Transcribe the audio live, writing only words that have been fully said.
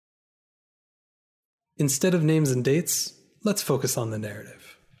Instead of names and dates, let's focus on the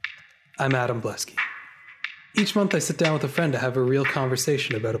narrative. I'm Adam Blesky. Each month I sit down with a friend to have a real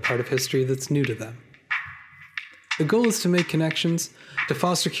conversation about a part of history that's new to them. The goal is to make connections, to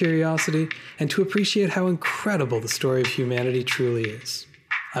foster curiosity, and to appreciate how incredible the story of humanity truly is.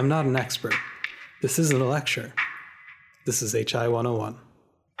 I'm not an expert. This isn't a lecture. This is HI 101.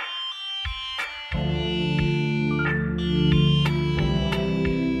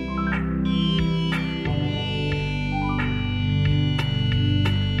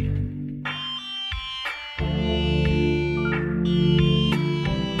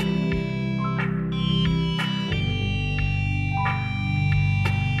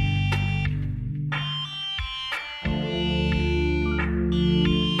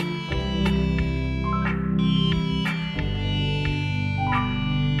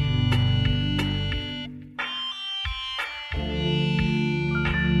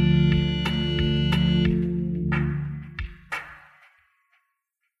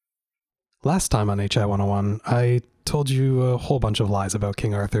 Last time on HI 101, I told you a whole bunch of lies about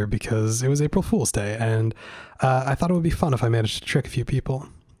King Arthur because it was April Fool's Day, and I thought it would be fun if I managed to trick a few people.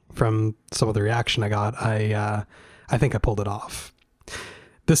 From some of the reaction I got, I think I pulled it off.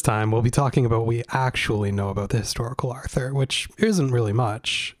 This time, we'll be talking about what we actually know about the historical Arthur, which isn't really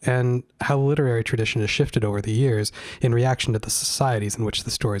much, and how literary tradition has shifted over the years in reaction to the societies in which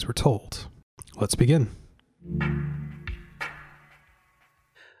the stories were told. Let's begin.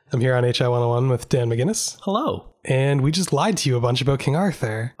 I'm here on HI 101 with Dan McGinnis. Hello. And we just lied to you a bunch about King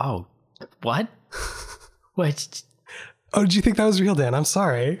Arthur. Oh, what? Wait. Oh, did you think that was real, Dan? I'm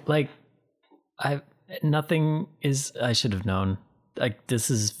sorry. Nothing is, I should have known. This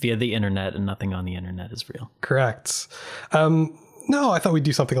is via the internet and nothing on the internet is real. Correct. No, I thought we'd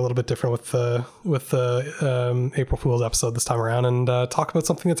do something a little bit different with the April Fool's episode this time around and talk about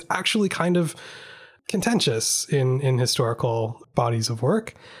something that's actually kind of contentious in historical bodies of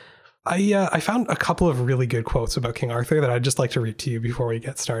work. I found a couple of really good quotes about King Arthur that I'd just like to read to you before we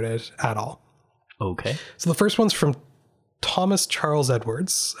get started at all. Okay. So the first one's from Thomas Charles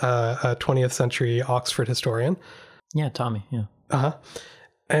Edwards, a 20th century Oxford historian. Yeah, Tommy, yeah. Uh-huh.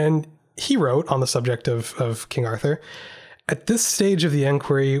 And he wrote on the subject of King Arthur, "At this stage of the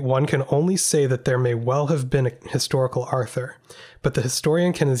enquiry, one can only say that there may well have been a historical Arthur, but the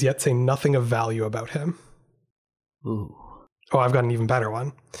historian can as yet say nothing of value about him." Ooh. Oh, I've got an even better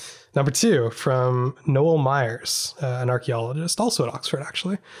one. Number 2, from Noel Myers, an archaeologist, also at Oxford,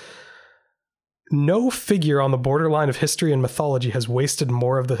 actually. "No figure on the borderline of history and mythology has wasted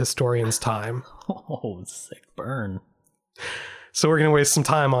more of the historian's time." Oh, sick burn. So we're going to waste some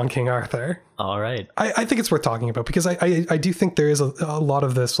time on King Arthur. All right. I think it's worth talking about because I do think there is a lot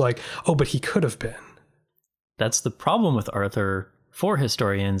of this like, oh, but he could have been. That's the problem with Arthur for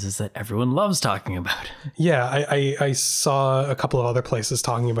historians, is that everyone loves talking about it. Yeah, I saw a couple of other places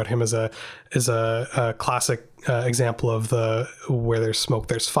talking about him as a classic example of the where there's smoke,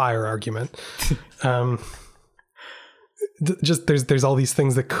 there's fire argument. Just there's all these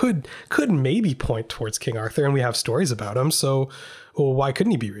things that could maybe point towards King Arthur, and we have stories about him. So, well, why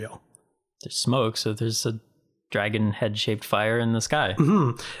couldn't he be real? There's smoke, so there's a dragon head shaped fire in the sky.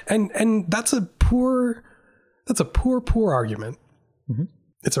 Mm-hmm. And that's a poor argument. Mm-hmm.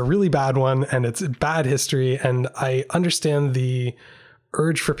 It's a really bad one, and it's bad history. And I understand the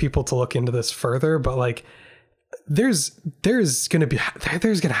urge for people to look into this further, but like, there's gonna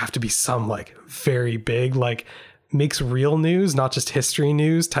have to be some like very big like makes real news, not just history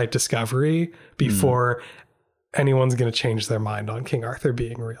news type discovery before anyone's going to change their mind on King Arthur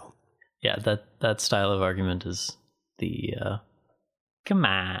being real. Yeah, that style of argument is the come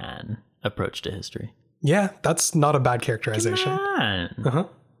on approach to history. Yeah, that's not a bad characterization. Come on. Uh-huh.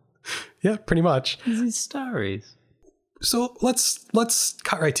 Yeah, pretty much. These stories. So let's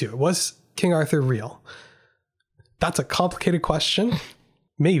cut right to it. Was King Arthur real? That's a complicated question.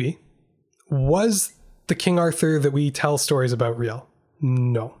 Maybe. Was the King Arthur that we tell stories about real?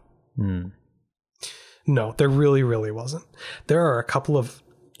 No. No, there really, really wasn't. There are a couple of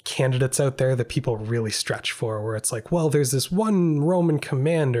candidates out there that people really stretch for, where it's like, well, there's this one Roman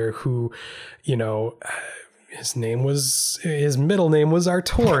commander who, you know, his middle name was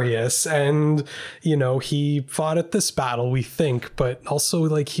Artorius, and, you know, he fought at this battle, we think, but also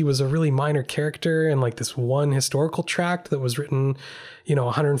like he was a really minor character in like this one historical tract that was written, you know,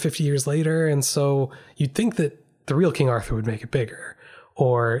 150 years later. And so you'd think that the real King Arthur would make it bigger.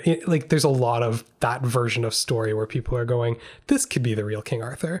 Or like there's a lot of that version of story where people are going, this could be the real King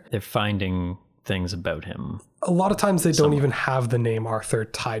Arthur. They're finding things about him. A lot of times they don't even have the name Arthur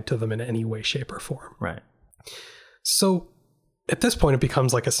tied to them in any way, shape, or form. Right. So at this point, it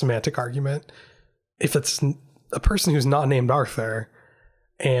becomes like a semantic argument. if it's a person who's not named Arthur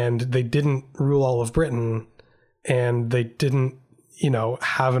and they didn't rule all of Britain and they didn't,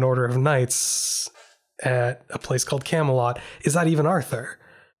 have an order of knights at a place called Camelot, is that even Arthur?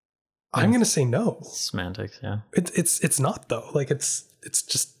 I'm going to say no. Semantics, yeah. It's not though. Like it's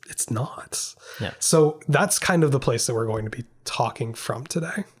not. Yeah. So that's kind of the place that we're going to be talking from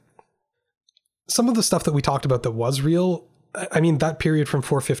today. Some of the stuff that we talked about that was real, I mean, that period from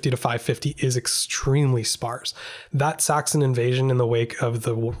 450 to 550 is extremely sparse. That Saxon invasion in the wake of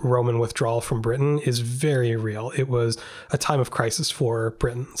the Roman withdrawal from Britain is very real. It was a time of crisis for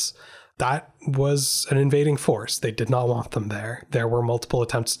Britons. That was an invading force. They did not want them there. There were multiple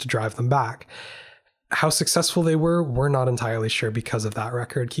attempts to drive them back. How successful they were, we're not entirely sure because of that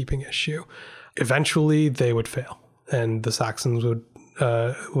record-keeping issue. Eventually, they would fail, and the Saxons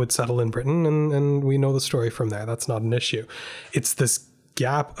would settle in Britain, and we know the story from there. That's not an issue. It's this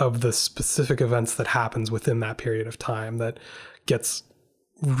gap of the specific events that happens within that period of time that gets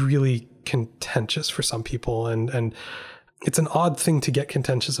really contentious for some people, and it's an odd thing to get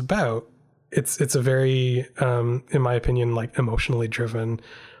contentious about. It's a very, in my opinion, like emotionally driven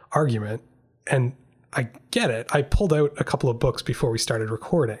argument, and I get it. I pulled out a couple of books before we started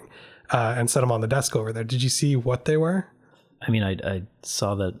recording and set them on the desk over there. Did you see what they were? I mean, I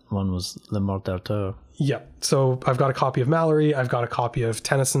saw that one was Le Morte d'Arthur. Yeah. So I've got a copy of Mallory. I've got a copy of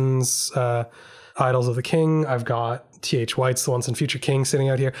Tennyson's Idylls of the King. I've got T.H. White's The Once and Future King sitting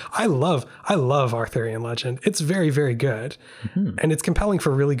out here. I love Arthurian legend. It's very, very good. Mm-hmm. And it's compelling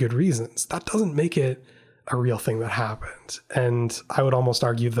for really good reasons. That doesn't make it a real thing that happened. And I would almost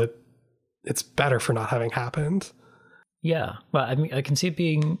argue that it's better for not having happened. Yeah. Well, I mean, I can see it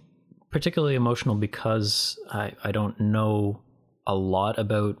being particularly emotional because I don't know a lot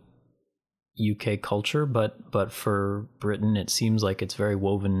about UK culture, but for Britain, it seems like it's very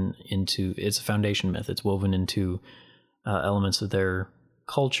woven into, it's a foundation myth. It's woven into elements of their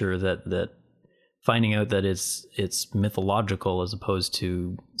culture that finding out that it's mythological as opposed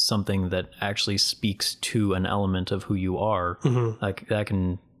to something that actually speaks to an element of who you are, mm-hmm. like that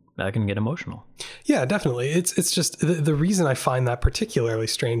can get emotional. Yeah, definitely. It's just the reason I find that particularly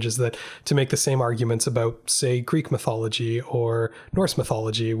strange is that to make the same arguments about, say, Greek mythology or Norse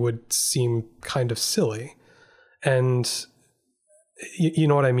mythology would seem kind of silly. And you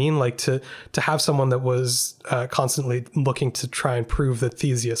know what I mean? Like to have someone that was constantly looking to try and prove that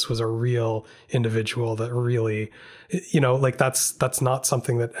Theseus was a real individual that really, like that's not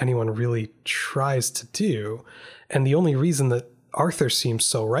something that anyone really tries to do. And the only reason that Arthur seems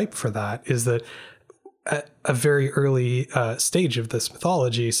so ripe for that is that at a very early stage of this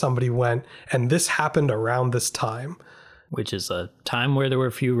mythology, somebody went, and this happened around this time. Which is a time where there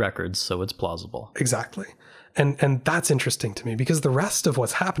were few records, so it's plausible. Exactly. And that's interesting to me because the rest of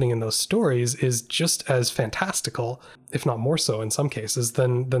what's happening in those stories is just as fantastical, if not more so in some cases,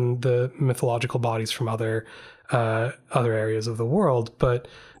 than the mythological bodies from other areas of the world. But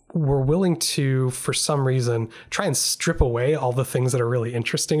we're willing to, for some reason, try and strip away all the things that are really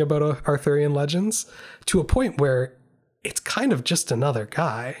interesting about Arthurian legends to a point where it's kind of just another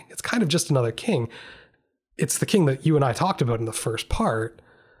guy. It's kind of just another king. It's the king that you and I talked about in the first part.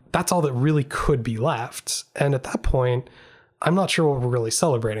 That's all that really could be left. And at that point, I'm not sure what we're really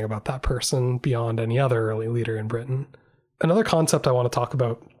celebrating about that person beyond any other early leader in Britain. Another concept I want to talk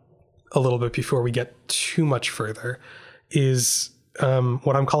about a little bit before we get too much further is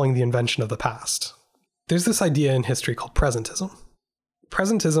what I'm calling the invention of the past. There's this idea in history called presentism.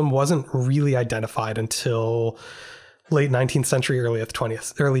 Presentism wasn't really identified until late 19th century, early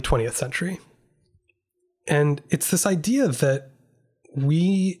 20th century. And it's this idea that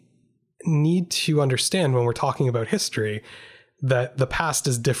we need to understand when we're talking about history that the past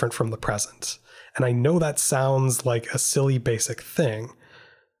is different from the present. And I know that sounds like a silly basic thing,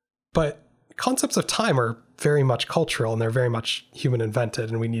 but concepts of time are very much cultural and they're very much human invented,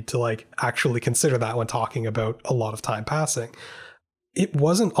 and we need to actually consider that when talking about a lot of time passing. It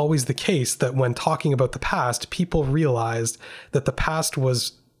wasn't always the case that when talking about the past, people realized that the past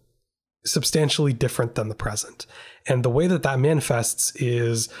was substantially different than the present. And the way that manifests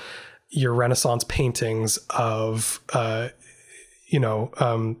is your Renaissance paintings of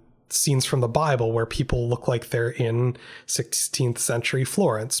scenes from the Bible where people look like they're in 16th century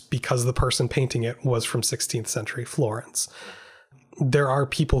Florence because the person painting it was from 16th century Florence. There are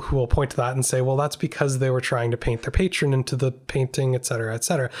people who will point to that and say, well, that's because they were trying to paint their patron into the painting, et cetera, et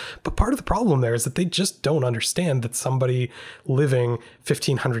cetera. But part of the problem there is that they just don't understand that somebody living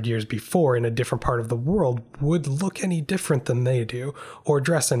 1500 years before in a different part of the world would look any different than they do or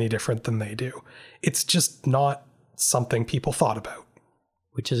dress any different than they do. It's just not something people thought about.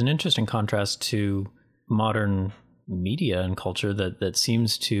 Which is an interesting contrast to modern media and culture that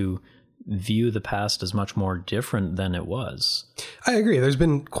seems to view the past as much more different than it was. I agree. There's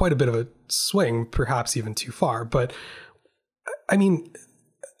been quite a bit of a swing, perhaps even too far. But I mean,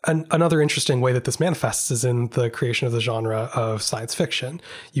 another interesting way that this manifests is in the creation of the genre of science fiction.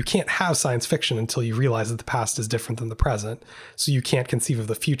 You can't have science fiction until you realize that the past is different than the present. So you can't conceive of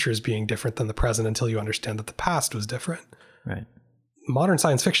the future as being different than the present until you understand that the past was different. Right. Modern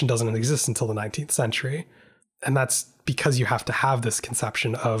science fiction doesn't exist until the 19th century. And that's because you have to have this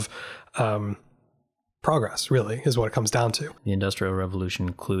conception of progress, really, is what it comes down to. The Industrial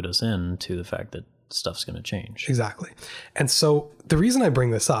Revolution clued us in to the fact that stuff's going to change. Exactly. And so the reason I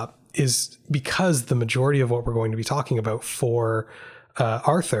bring this up is because the majority of what we're going to be talking about for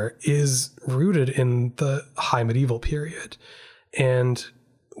Arthur is rooted in the high medieval period. And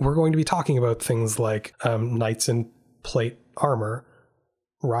we're going to be talking about things like knights in plate armor,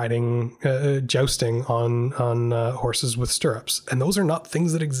 riding, jousting on horses with stirrups. And those are not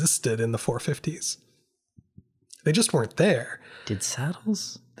things that existed in the 450s. They just weren't there. Did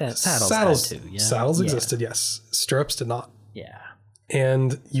saddles? Saddles had to, yeah. Saddles existed, yes. Stirrups did not. Yeah.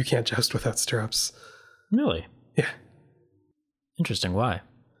 And you can't joust without stirrups. Really? Yeah. Interesting. Why?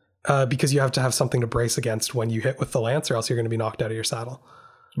 Because you have to have something to brace against when you hit with the lance, or else you're going to be knocked out of your saddle.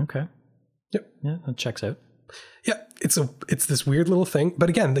 Okay. Yep. Yeah, that checks out. Yeah, it's this weird little thing. But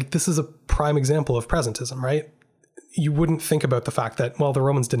again, like, this is a prime example of presentism, right? You wouldn't think about the fact that, well, the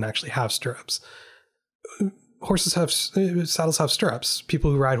Romans didn't actually have stirrups. Saddles have stirrups.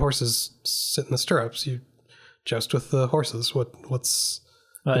 People who ride horses sit in the stirrups. You joust with the horses. What's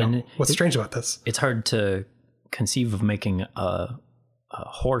strange about this? It's hard to conceive of making a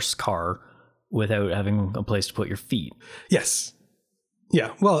horse car without having a place to put your feet. Yes.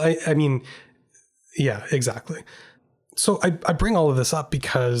 Yeah. Well, I mean, yeah, exactly. So I bring all of this up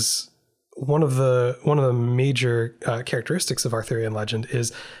because one of the major characteristics of Arthurian legend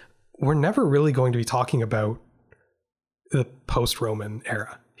is we're never really going to be talking about the post-Roman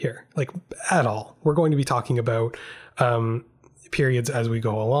era here, like, at all. We're going to be talking about periods as we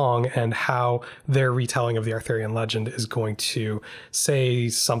go along and how their retelling of the Arthurian legend is going to say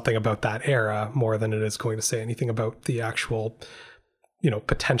something about that era more than it is going to say anything about the actual,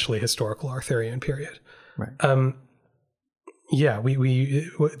 potentially historical Arthurian period. Right. Yeah,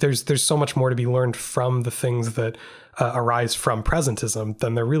 there's so much more to be learned from the things that arise from presentism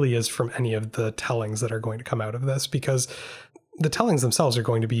than there really is from any of the tellings that are going to come out of this, because the tellings themselves are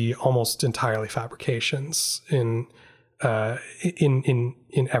going to be almost entirely fabrications in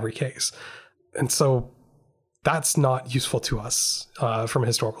every case. And so that's not useful to us from a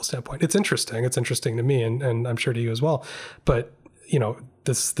historical standpoint. It's interesting. It's interesting to me, and I'm sure to you as well. But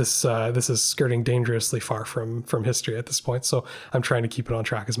this is skirting dangerously far from history at this point. So I'm trying to keep it on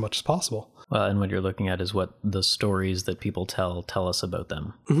track as much as possible. Well, and what you're looking at is what the stories that people tell us about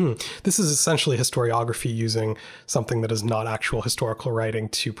them. Mm-hmm. This is essentially historiography using something that is not actual historical writing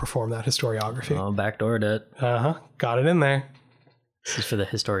to perform that historiography. Oh, backdoored it. Got it in there. This is for the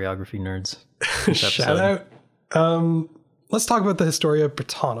historiography nerds. Shout out. Let's talk about the Historia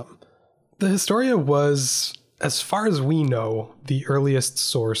Brittonum. The Historia was, as far as we know, the earliest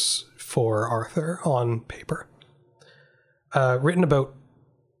source for Arthur on paper. Written about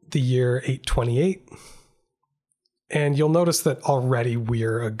the year 828. And you'll notice that already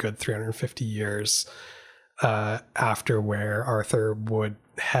we're a good 350 years after where Arthur would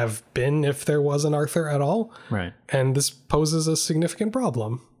have been if there was an Arthur at all. Right. And this poses a significant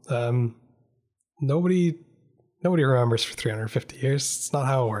problem. Nobody remembers for 350 years. It's not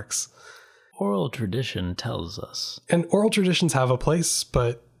how it works. Oral tradition tells us. And oral traditions have a place,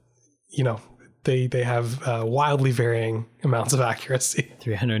 but, they have wildly varying amounts of accuracy.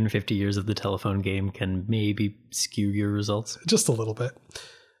 350 years of the telephone game can maybe skew your results. Just a little bit.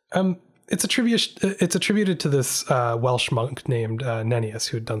 It's attributed to this Welsh monk named Nennius,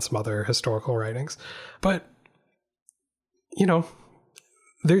 who had done some other historical writings. But,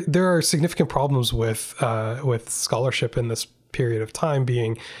 there are significant problems with scholarship in this period of time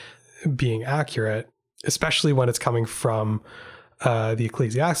being accurate, especially when it's coming from the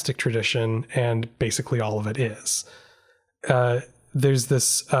ecclesiastic tradition, and basically all of it is. There's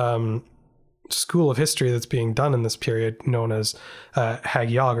this school of history that's being done in this period known as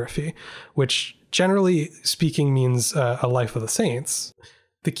hagiography, which generally speaking means a life of the saints.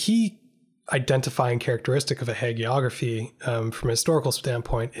 The key identifying characteristic of a hagiography from a historical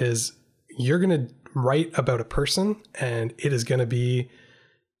standpoint is you're going to write about a person, and it is going to be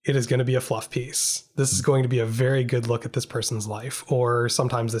a fluff piece. This is going to be a very good look at this person's life, or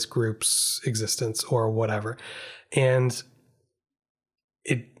sometimes this group's existence, or whatever. And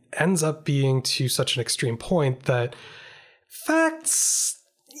it ends up being to such an extreme point that facts,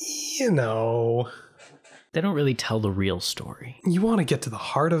 you know, They don't really tell the real story. you want to get to the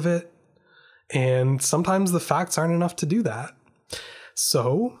heart of it, and sometimes the facts aren't enough to do that.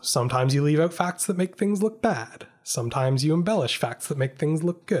 So sometimes you leave out facts that make things look bad. Sometimes you embellish facts that make things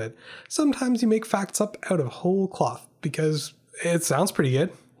look good. Sometimes you make facts up out of whole cloth because it sounds pretty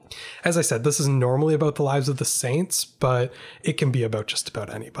good. As I said, this is normally about the lives of the saints, but it can be about just about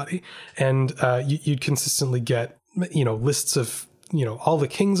anybody. And you'd consistently get, lists of, all the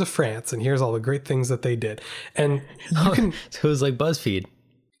kings of France, and here's all the great things that they did. And you can... So it was like BuzzFeed.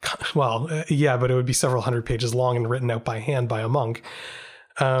 Well, yeah, but it would be several hundred pages long and written out by hand by a monk.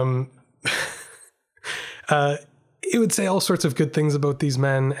 It would say all sorts of good things about these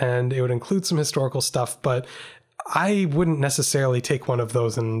men, and it would include some historical stuff, but I wouldn't necessarily take one of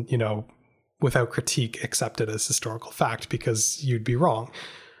those and, without critique, accept it as historical fact, because you'd be wrong.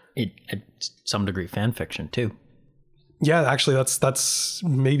 It, at some degree, fan fiction too. Yeah, actually, that's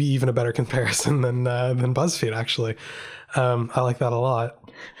maybe even a better comparison than BuzzFeed. Actually, I like that a lot.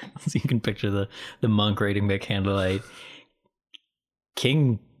 So you can picture the monk reading by candlelight.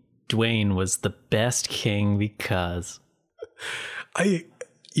 King Dwayne was the best king because I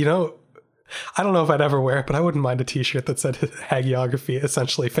don't know if I'd ever wear it, but I wouldn't mind a t-shirt that said hagiography,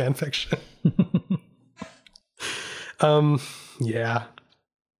 essentially fan fiction. Yeah.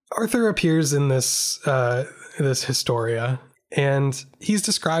 Arthur appears in this Historia, and he's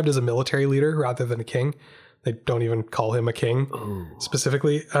described as a military leader rather than a king. They don't even call him a king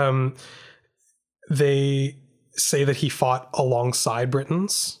specifically. They say that he fought alongside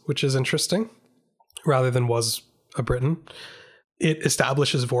Britons, which is interesting, rather than was a Briton. It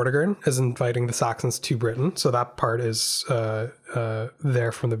establishes Vortigern as inviting the Saxons to Britain, so that part is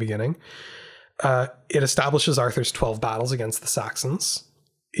there from the beginning. It establishes Arthur's 12 battles against the Saxons.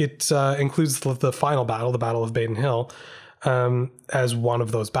 It includes the final battle, the Battle of Baden Hill, as one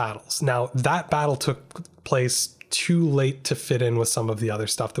of those battles. Now, that battle took place too late to fit in with some of the other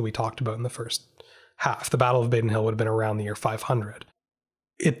stuff that we talked about in the first half. The Battle of Baden Hill would have been around the year 500.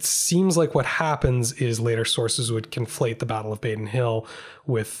 It seems like what happens is later sources would conflate the Battle of Baden Hill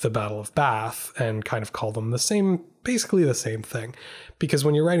with the Battle of Bath and kind of call them basically the same thing. Because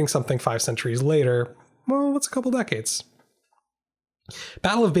when you're writing something 5 centuries later, well, it's a couple decades.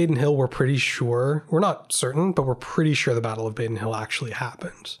 Battle of Baden Hill, we're pretty sure, we're not certain, but we're pretty sure the Battle of Baden Hill actually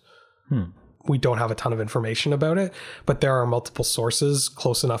happened. We don't have a ton of information about it, but there are multiple sources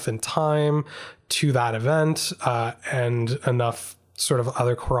close enough in time to that event and enough sort of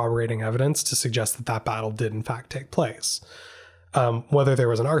other corroborating evidence to suggest that that battle did in fact take place. Whether there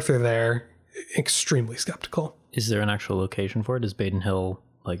was an Arthur there, extremely skeptical. Is there an actual location for it? Is Baden Hill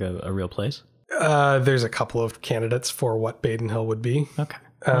like a real place? There's a couple of candidates for what Baden Hill would be. Okay.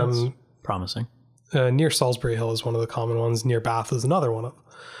 That's promising. Near Salisbury Hill is one of the common ones. Near Bath is another one of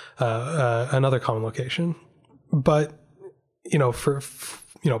another common location. But,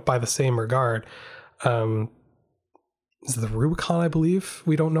 by the same regard, is it the Rubicon, I believe?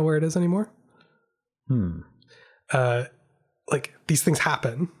 We don't know where it is anymore. These things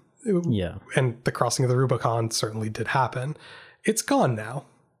happen. Yeah. And the crossing of the Rubicon certainly did happen. It's gone now.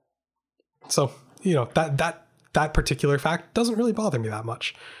 So, that particular fact doesn't really bother me that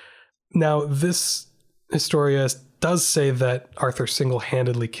much. Now, this Historia does say that Arthur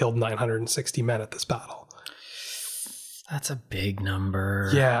single-handedly killed 960 men at this battle. That's a big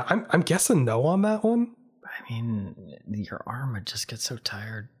number. Yeah, I'm guessing no on that one. I mean, your arm would just get so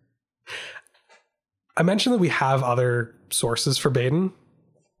tired. I mentioned that we have other sources for Baden,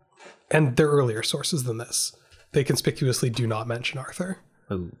 and they're earlier sources than this. They conspicuously do not mention Arthur.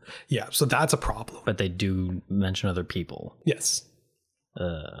 Oh. Yeah, so that's a problem. But they do mention other people. Yes.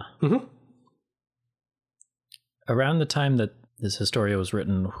 Around the time that this Historia was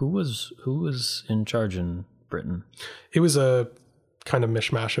written, who was in charge in Britain? It was a kind of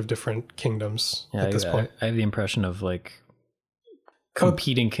mishmash of different kingdoms at this point. I have the impression of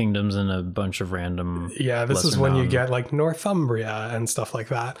competing kingdoms and a bunch of random. Yeah, this is when you get like Northumbria and stuff like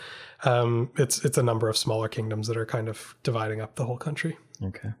that. It's a number of smaller kingdoms that are kind of dividing up the whole country.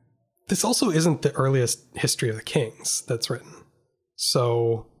 Okay. This also isn't the earliest history of the kings that's written.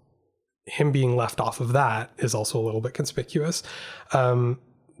 So him being left off of that is also a little bit conspicuous.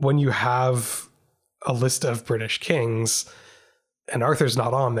 When you have a list of British kings and Arthur's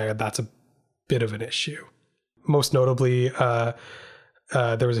not on there, that's a bit of an issue. Most notably, there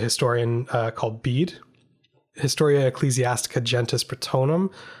was a historian called Bede, Historia Ecclesiastica Gentis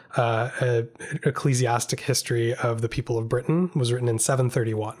Bretonum, an ecclesiastic history of the people of Britain, was written in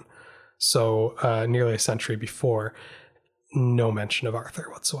 731, so nearly a century before. no mention of Arthur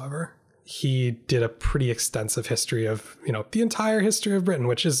whatsoever. He did a pretty extensive history of, the entire history of Britain,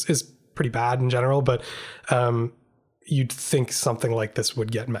 which is pretty bad in general, but you'd think something like this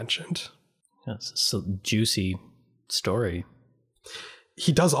would get mentioned. That's a juicy story.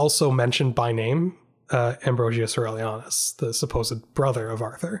 He does also mention by name Ambrosius Aurelianus, the supposed brother of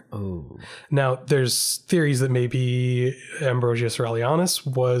Arthur. Oh. Now, there's theories that maybe Ambrosius Aurelianus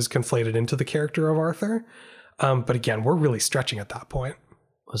was conflated into the character of Arthur. But again, we're really stretching at that point.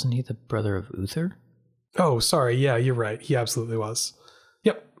 Wasn't he the brother of Uther? Oh, sorry. Yeah, you're right. He absolutely was.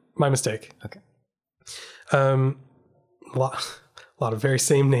 Yep, my mistake. Okay. A lot of very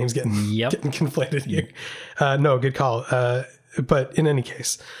same names getting conflated here. No, good call. But in any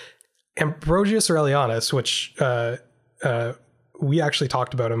case, Ambrosius Aurelianus, which we actually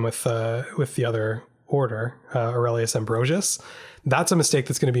talked about him with the other order, Aurelius Ambrosius. That's a mistake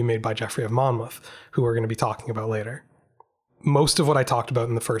that's going to be made by Geoffrey of Monmouth, who we're going to be talking about later. Most of what I talked about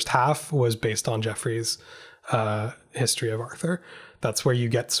in the first half was based on Geoffrey's history of Arthur. That's where you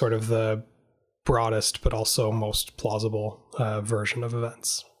get sort of the broadest but also most plausible version of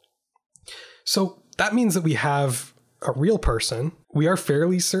events. So that means that we have a real person. We are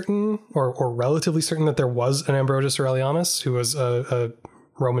fairly certain or relatively certain that there was an Ambrosius Aurelianus who was a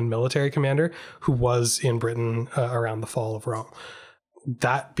Roman military commander who was in Britain around the fall of Rome.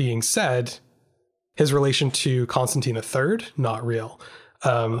 That being said, his relation to Constantine III, not real.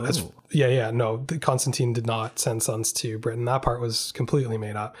 Constantine did not send sons to Britain. That part was completely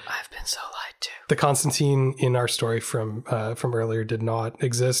made up. I've been so lied to. The Constantine in our story from earlier did not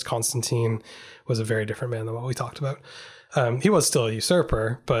exist. Constantine was a very different man than what we talked about. He was still a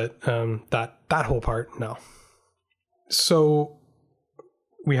usurper, but that whole part, no. So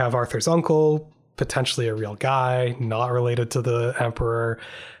we have Arthur's uncle, potentially a real guy, not related to the emperor.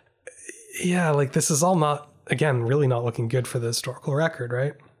 Yeah, this is all not, again, really not looking good for the historical record,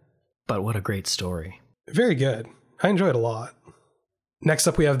 right? But what a great story. Very good. I enjoyed it a lot. Next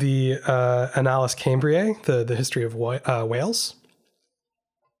up, we have the Annales Cambriae, the history of Wales.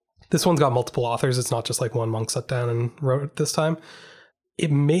 This one's got multiple authors. It's not just one monk sat down and wrote it this time.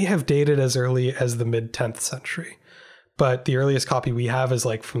 It may have dated as early as the mid-10th century, but the earliest copy we have is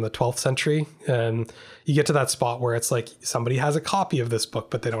from the 12th century. And you get to that spot where it's somebody has a copy of this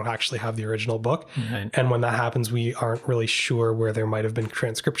book, but they don't actually have the original book. Right. And when that happens, we aren't really sure where there might have been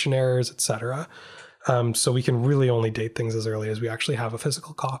transcription errors, etc. So we can really only date things as early as we actually have a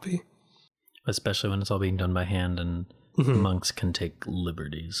physical copy. Especially when it's all being done by hand and monks can take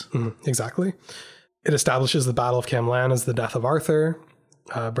liberties. Exactly. It establishes the Battle of Camlan as the death of Arthur,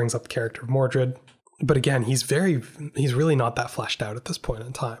 brings up the character of Mordred. But again, he's really not that fleshed out at this point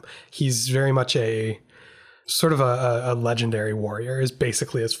in time. He's very much a sort of a legendary warrior, is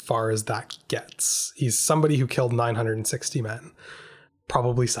basically as far as that gets. He's somebody who killed 960 men,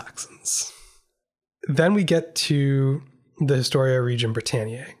 probably Saxons. Then we get to the Historia Regum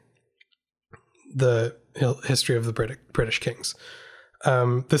Britanniae, the history of the British kings.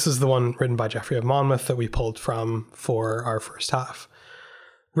 This is the one written by Geoffrey of Monmouth that we pulled from for our first half.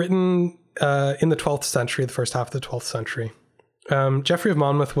 Written in the 12th century, the first half of the 12th century. Geoffrey of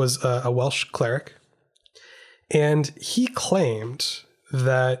Monmouth was a Welsh cleric, and he claimed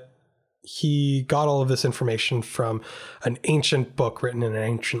that he got all of this information from an ancient book written in an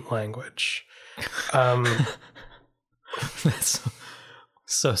ancient language. That's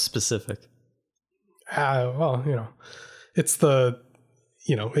so specific. It's the,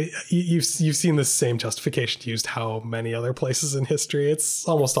 you've seen the same justification used how many other places in history. It's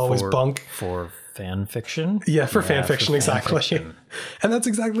almost always bunk. For fan fiction? Yeah, for fan fiction, exactly. Fiction. And that's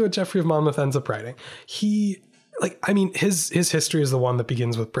exactly what Geoffrey of Monmouth ends up writing. His history is the one that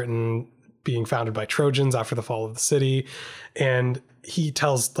begins with Britain being founded by Trojans after the fall of the city. And he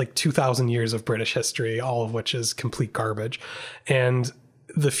tells 2,000 years of British history, all of which is complete garbage. And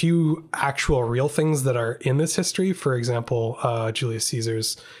the few actual real things that are in this history, for example, Julius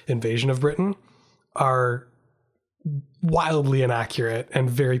Caesar's invasion of Britain, are wildly inaccurate and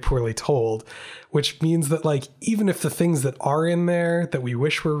very poorly told, which means that even if the things that are in there that we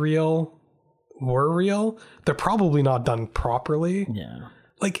wish were real, they're probably not done properly. Yeah.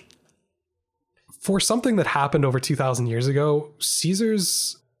 For something that happened over 2,000 years ago,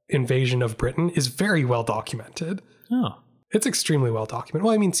 Caesar's invasion of Britain is very well documented. Oh. It's extremely well documented.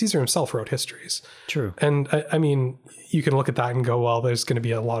 Well, Caesar himself wrote histories. True. And you can look at that and go, well, there's going to be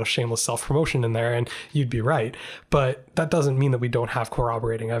a lot of shameless self-promotion in there, and you'd be right. But that doesn't mean that we don't have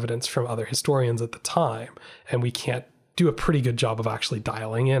corroborating evidence from other historians at the time, and we can't do a pretty good job of actually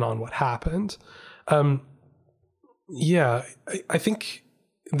dialing in on what happened. I think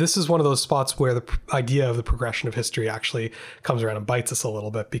this is one of those spots where the idea of the progression of history actually comes around and bites us a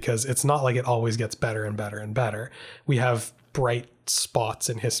little bit, because it's not like it always gets better and better and better. We have bright spots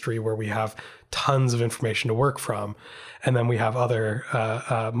in history where we have tons of information to work from. And then we have other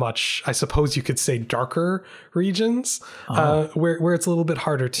much, I suppose you could say, darker regions where it's a little bit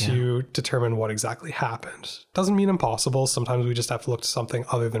harder to determine what exactly happened. Doesn't mean impossible. Sometimes we just have to look to something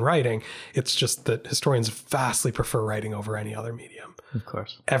other than writing. It's just that historians vastly prefer writing over any other medium. Of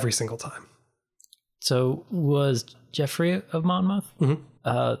course. Every single time. So was Geoffrey of Monmouth?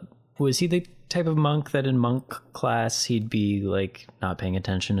 Mm-hmm. Was he the type of monk that in monk class he'd be like not paying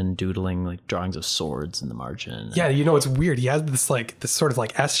attention and doodling like drawings of swords in the margin? Yeah, it's weird. He had this sort of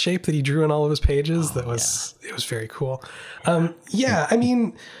like S shape that he drew in all of his pages. It was very cool. I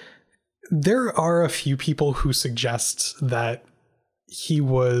mean, there are a few people who suggest that he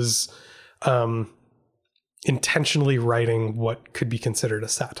was intentionally writing what could be considered a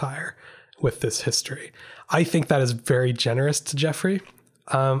satire with this history. I think that is very generous to Geoffrey.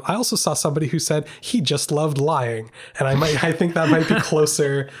 I also saw somebody who said he just loved lying, and I think that might be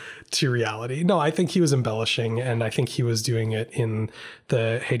closer to reality. No, I think he was embellishing, and I think he was doing it in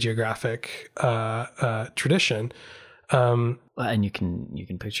the hagiographic tradition. And you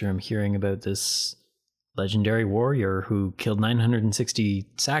can picture him hearing about this legendary warrior who killed 960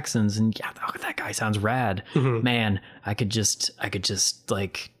 Saxons, and that guy sounds rad. Mm-hmm. Man, I could just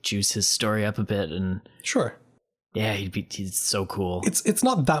like juice his story up a bit and sure. Yeah, he's so cool. It's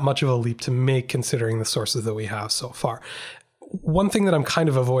not that much of a leap to make considering the sources that we have so far. One thing that I'm kind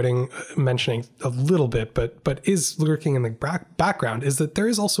of avoiding mentioning a little bit, but is lurking in the background, is that there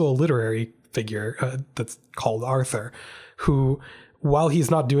is also a literary figure that's called Arthur, who, while he's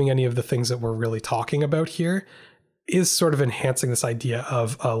not doing any of the things that we're really talking about here, is sort of enhancing this idea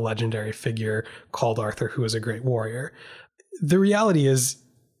of a legendary figure called Arthur who is a great warrior. The reality is,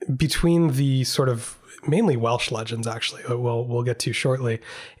 between the sort of mainly Welsh legends, actually, we'll get to shortly,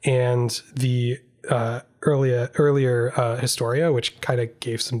 and the earlier Historia, which kind of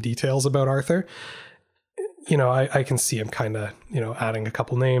gave some details about Arthur, I can see him kind of, adding a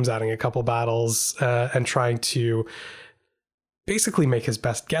couple names, adding a couple battles, and trying to basically make his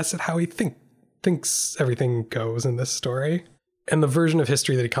best guess at how he thinks everything goes in this story. And the version of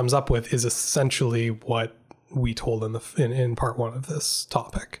history that he comes up with is essentially what we told in part one of this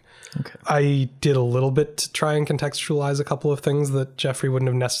topic. Okay. I did a little bit to try and contextualize a couple of things that Geoffrey wouldn't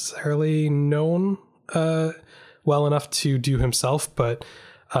have necessarily known well enough to do himself, but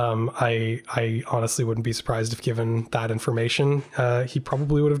I honestly wouldn't be surprised if, given that information, he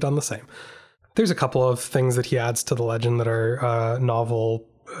probably would have done the same. There's a couple of things that he adds to the legend that are novel,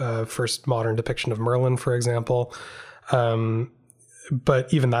 first modern depiction of Merlin, for example.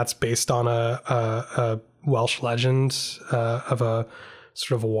 But even that's based on a Welsh legend of a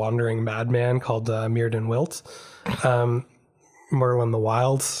sort of a wandering madman called Myrddin Wyllt, Merlin the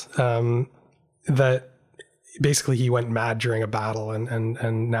Wild, that basically he went mad during a battle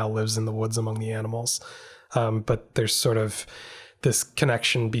and now lives in the woods among the animals. But there's sort of this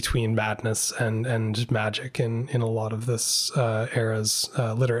connection between madness and magic in a lot of this era's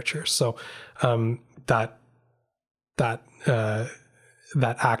literature. So that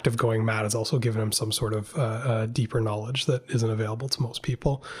act of going mad has also given him some sort of deeper knowledge that isn't available to most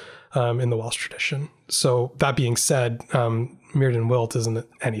people in the Welsh tradition. So that being said, Myrddin Wyllt isn't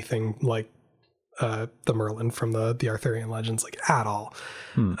anything like the Merlin from the Arthurian legends, like, at all.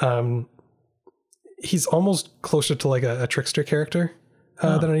 He's almost closer to like a trickster character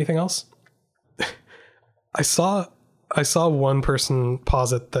than anything else. I saw one person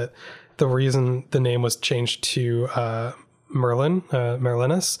posit that the reason the name was changed to Merlin,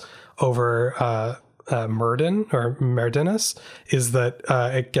 Merlinus, over Myrddin or Myrddinus is that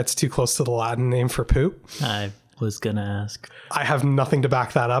it gets too close to the Latin name for poop. I was gonna ask. I have nothing to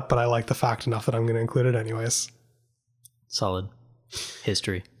back that up, but I like the fact enough that I'm going to include it anyways. Solid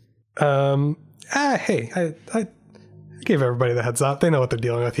history. Hey, I gave everybody the heads up. They know what they're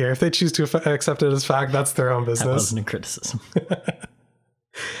dealing with here. If they choose to accept it as fact, that's their own business. That wasn't a criticism.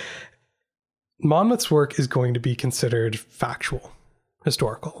 Monmouth's work is going to be considered factual,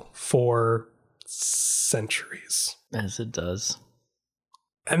 historical, for centuries. As it does.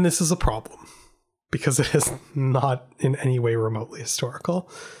 And this is a problem, because it is not in any way remotely historical.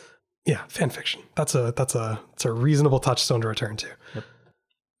 Yeah, fan fiction. That's a reasonable touchstone to return to. Yep.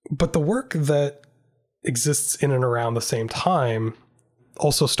 But the work that exists in and around the same time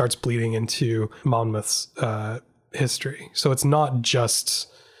also starts bleeding into Monmouth's history. So it's not just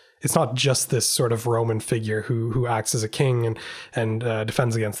this sort of Roman figure who acts as a king and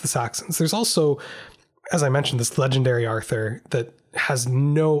defends against the Saxons. There's also, as I mentioned, this legendary Arthur that has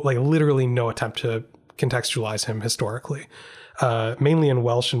literally no attempt to contextualize him historically, mainly in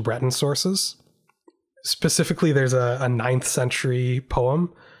Welsh and Breton sources. Specifically, there's a 9th century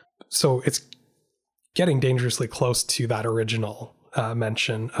poem. So it's getting dangerously close to that original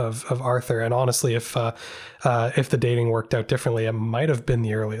mention of Arthur. And honestly, if the dating worked out differently, it might have been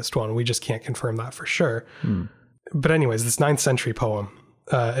the earliest one. We just can't confirm that for sure. But anyways, this 9th century poem,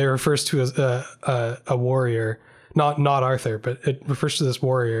 it refers to as a warrior, not Arthur, but it refers to this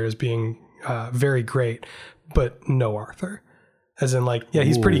warrior as being very great, but no Arthur. As in, like, yeah,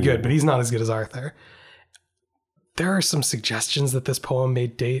 he's pretty good, but he's not as good as Arthur. There are some suggestions that this poem may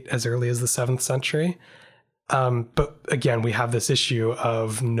date as early as the 7th century. But again, we have this issue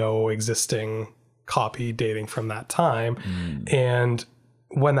of no existing copy dating from that time. And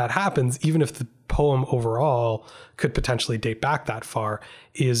when that happens, even if the poem overall could potentially date back that far,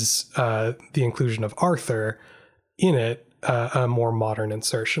 is the inclusion of Arthur in it a more modern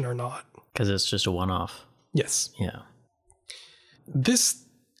insertion or not? Because it's just a one-off. Yes. Yeah. This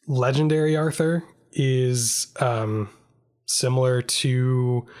legendary Arthur is similar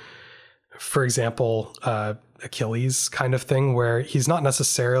to, for example, Achilles kind of thing, where he's not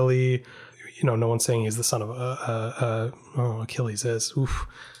necessarily, no one's saying he's the son of Achilles is. Oof,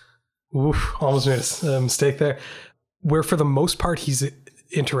 almost made a mistake there. Where for the most part, he's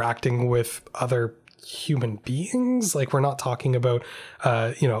interacting with other human beings. Like, we're not talking about,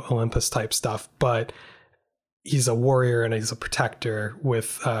 Olympus type stuff, but he's a warrior and he's a protector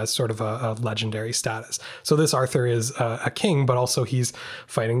with sort of a legendary status. So this Arthur is a king, but also he's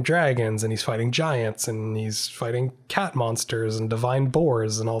fighting dragons and he's fighting giants and he's fighting cat monsters and divine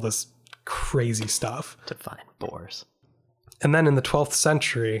boars and all this crazy stuff. Divine boars. And then in the 12th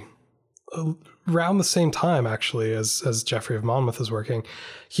century, around the same time, actually, as Geoffrey of Monmouth is working,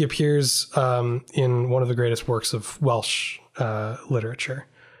 he appears in one of the greatest works of Welsh literature,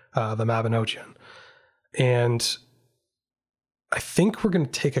 the Mabinogion. And I think we're going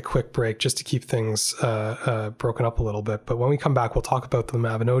to take a quick break just to keep things broken up a little bit. But when we come back, we'll talk about the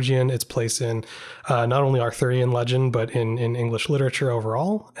Mabinogion, its place in not only Arthurian legend, but in English literature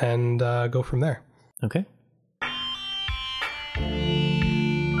overall, and go from there. Okay.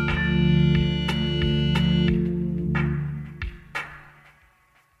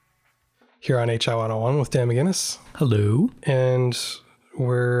 Here on HI 101 with Dan McGinnis. Hello. And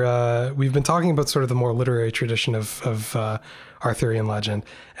we've been talking about sort of the more literary tradition of Arthurian legend,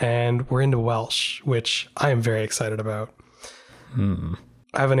 and we're into Welsh, which I am very excited about. I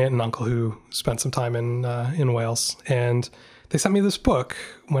have an aunt and uncle who spent some time in Wales, and they sent me this book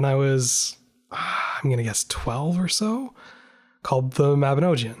when I was, I'm going to guess 12 or so, called The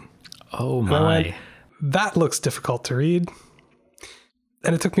Mabinogion. Oh my. Went, that looks difficult to read.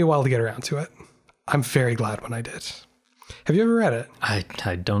 And it took me a while to get around to it. I'm very glad when I did. Have you ever read it?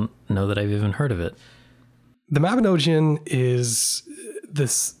 I don't know that I've even heard of it. The Mabinogion is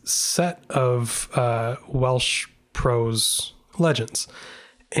this set of Welsh prose legends.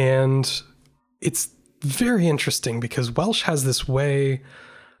 And it's very interesting because Welsh has this way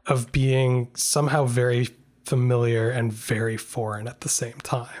of being somehow very familiar and very foreign at the same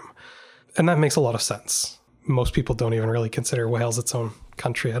time. And that makes a lot of sense. Most people don't even really consider Wales its own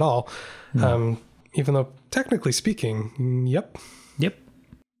country at all. Even though technically speaking, yep,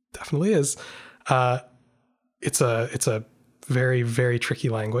 definitely is. It's a very, very tricky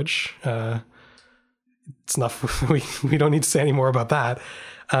language. It's enough. We don't need to say any more about that.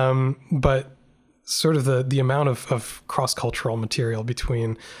 But sort of the amount of cross-cultural material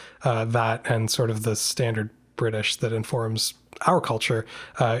between that and sort of the standard British that informs our culture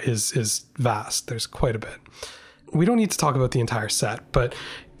is vast. There's quite a bit. We don't need to talk about the entire set, but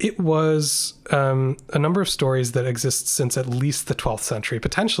it was a number of stories that exist since at least the 12th century,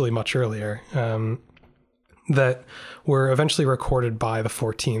 potentially much earlier, that were eventually recorded by the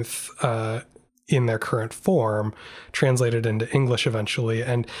 14th in their current form, translated into English eventually,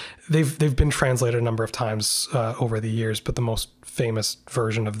 and they've been translated a number of times over the years. But the most famous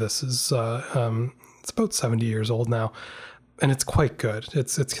version of this is it's about 70 years old now. And it's quite good.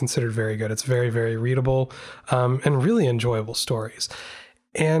 It's considered very good. It's very, very readable and really enjoyable stories.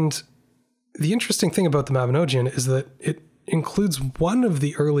 And the interesting thing about the Mabinogion is that it includes one of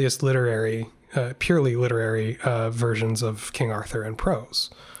the earliest purely literary versions of King Arthur in prose.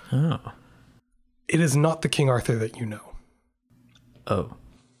 Oh. It is not the King Arthur that you know. Oh.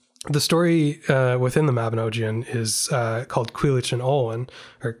 The story within the Mabinogion is called Cuillich and Olwen,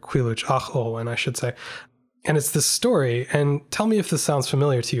 or Cuillich ach Olwen, I should say. And it's this story, and tell me if this sounds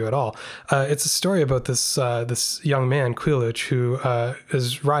familiar to you at all. It's a story about this young man, Cuillich, who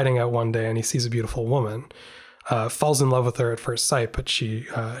is riding out one day and he sees a beautiful woman falls in love with her at first sight, but she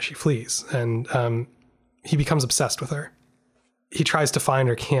flees, and he becomes obsessed with her. He tries to find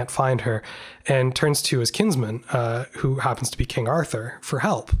her, can't find her, and turns to his kinsman, who happens to be King Arthur, for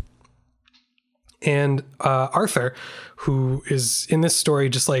help. And Arthur, who is in this story,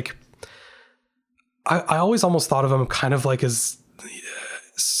 just like, I always almost thought of him kind of like as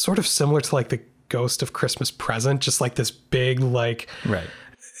sort of similar to like the Ghost of Christmas Present, just like this big, like, Right.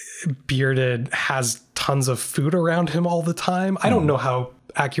 bearded, has tons of food around him all the time. I don't know how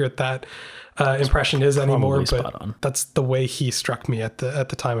accurate that impression is anymore, but that's the way he struck me at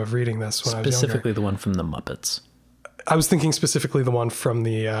the time of reading this when I was younger. Specifically the one from the Muppets. I was thinking specifically the one from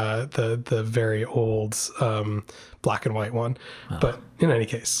the very old black and white one. But in any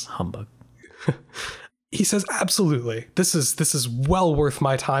case, Humbug. he says, absolutely, this is well worth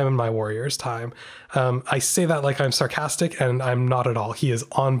my time and my warrior's time. I say that like I'm sarcastic, and I'm not at all. He is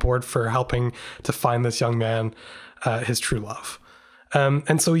on board for helping to find this young man his true love.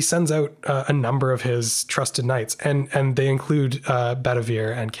 And so he sends out a number of his trusted knights, and they include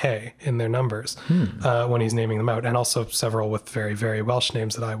Bedivere and Kay in their numbers when he's naming them out, and also several with very, very Welsh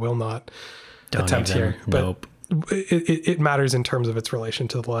names that I will not attempt here. Nope. But it matters in terms of its relation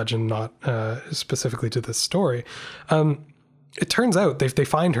to the legend, not specifically to this story. It turns out they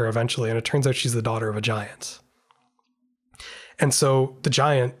find her eventually, and it turns out she's the daughter of a giant. And so the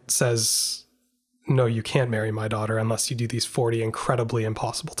giant says, no, you can't marry my daughter unless you do these 40 incredibly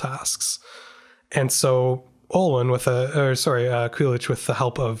impossible tasks. And so Olwen Kulich, with the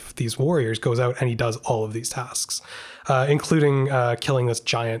help of these warriors, goes out and he does all of these tasks, including killing this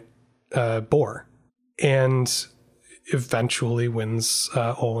giant boar, and eventually wins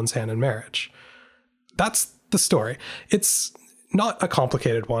Olwen's hand in marriage. That's the story. It's not a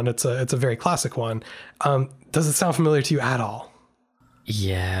complicated one. It's a very classic one. Does it sound familiar to you at all?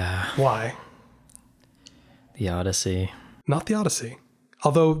 Yeah. Why? The Odyssey. Not the Odyssey.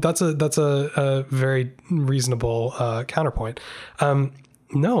 Although that's a very reasonable counterpoint.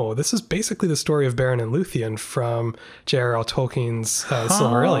 No, this is basically the story of Beren and Luthien from J.R.R. Tolkien's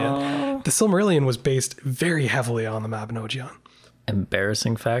Silmarillion. The Silmarillion was based very heavily on the Mabinogion.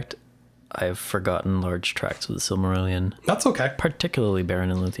 Embarrassing fact, I've forgotten large tracts of the Silmarillion. That's okay. Particularly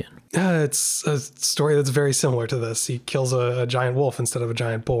Beren and Luthien. It's a story that's very similar to this. He kills a giant wolf instead of a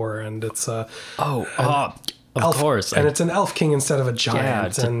giant boar, and it's of course, and it's an elf king instead of a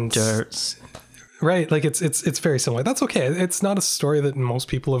giant. Yeah, right, like it's very similar. That's okay. It's not a story that most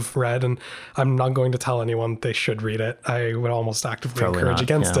people have read, and I'm not going to tell anyone they should read it. I would almost actively encourage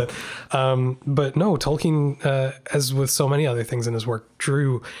against it. But no, Tolkien, as with so many other things in his work,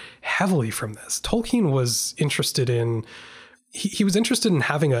 drew heavily from this. Tolkien was interested in he was interested in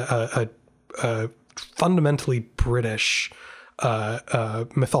having a fundamentally British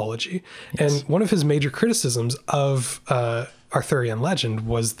mythology. Yes. And one of his major criticisms of Arthurian legend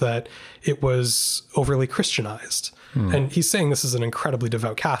was that it was overly Christianized. And he's saying this is an incredibly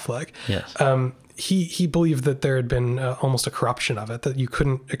devout Catholic. Yes. He believed that there had been almost a corruption of it, that you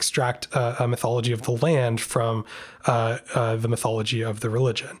couldn't extract a mythology of the land from the mythology of the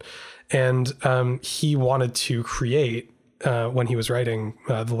religion. And he wanted to create, when he was writing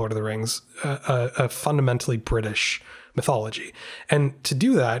The Lord of the Rings, a fundamentally British mythology. And to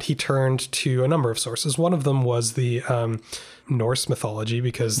do that, he turned to a number of sources. One of them was the Norse mythology,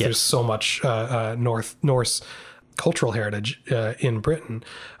 because there's so much Norse cultural heritage in Britain.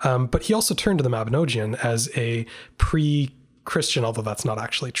 But he also turned to the Mabinogion as a pre-Christian, although that's not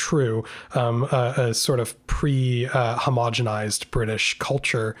actually true, a sort of pre-homogenized British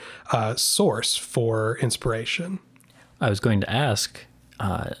culture source for inspiration. I was going to ask,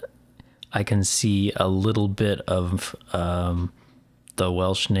 I can see a little bit of the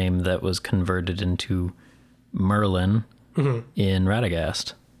Welsh name that was converted into Merlin in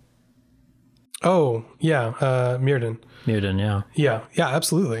Radagast. Oh, yeah, Myrddin. Myrddin, yeah. Yeah,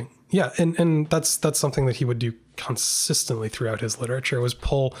 absolutely. Yeah, and that's something that he would do consistently throughout his literature, was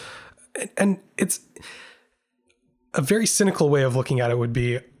pull, and it's a very cynical way of looking at it would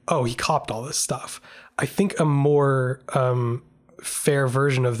be, oh, he copped all this stuff. I think a more fair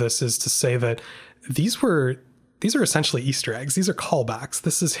version of this is to say that these are essentially Easter eggs. These are callbacks.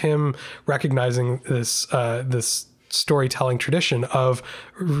 This is him recognizing this storytelling tradition of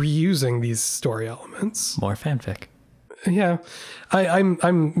reusing these story elements. More fanfic. Yeah,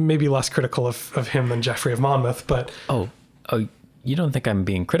 I'm maybe less critical of him than Geoffrey of Monmouth, but oh, you don't think I'm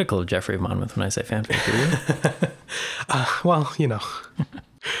being critical of Geoffrey of Monmouth when I say fanfic, do you? Well, you know.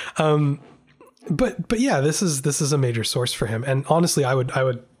 But yeah, this is a major source for him, and honestly, I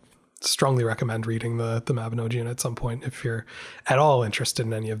would strongly recommend reading the Mabinogion at some point if you're at all interested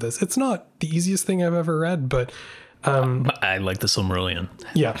in any of this. It's not the easiest thing I've ever read, but I like the Silmarillion.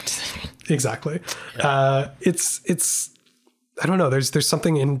 Yeah, exactly. Yeah. It's I don't know. There's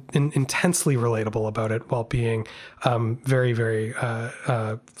something intensely relatable about it while being very, very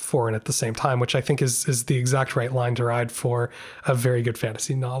foreign at the same time, which I think is the exact right line to ride for a very good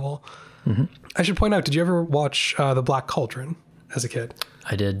fantasy novel. Mm-hmm. I should point out, did you ever watch The Black Cauldron as a kid?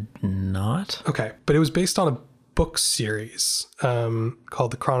 I did not. Okay, but it was based on a book series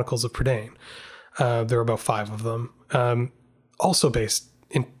called The Chronicles of Prydain. There were about 5 of them, also based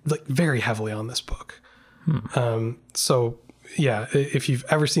in like very heavily on this book. So yeah, if you've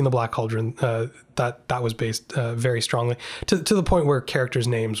ever seen The Black Cauldron, that was based very strongly to the point where characters'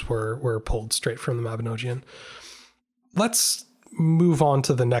 names were pulled straight from the Mabinogion. Let's move on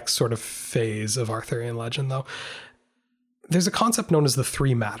to the next sort of phase of Arthurian legend, though. There's a concept known as the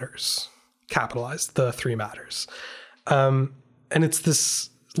Three Matters, capitalized, the Three Matters. And it's this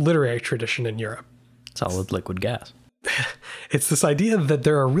literary tradition in Europe. Solid, liquid, gas. It's this idea that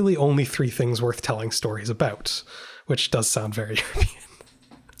there are really only 3 things worth telling stories about, which does sound very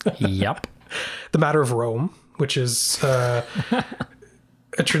European. Yep. The Matter of Rome, which is a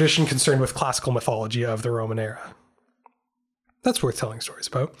tradition concerned with classical mythology of the Roman era. That's worth telling stories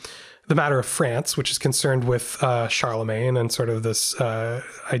about. The Matter of France, which is concerned with Charlemagne and sort of this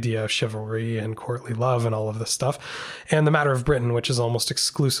idea of chivalry and courtly love and all of this stuff. And The Matter of Britain, which is almost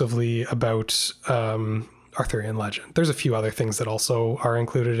exclusively about Arthurian legend. There's a few other things that also are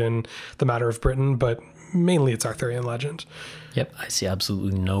included in The Matter of Britain, but mainly it's Arthurian legend. Yep, I see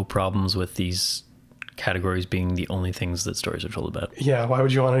absolutely no problems with these categories being the only things that stories are told about. Yeah, why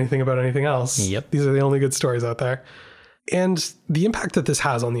would you want anything about anything else? Yep. These are the only good stories out there. And the impact that this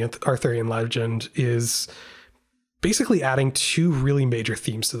has on the Arthurian legend is basically adding 2 really major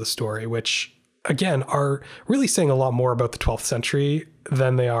themes to the story, which, again, are really saying a lot more about the 12th century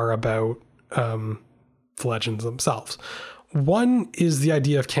than they are about the legends themselves. One is the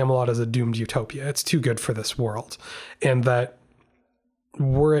idea of Camelot as a doomed utopia. It's too good for this world. And that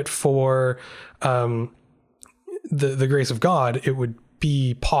were it for the grace of God, it would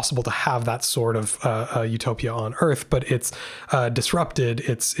be possible to have that sort of utopia on Earth, but it's disrupted,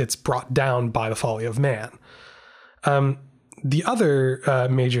 it's brought down by the folly of man. The other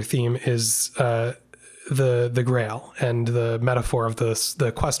major theme is the Grail and the metaphor of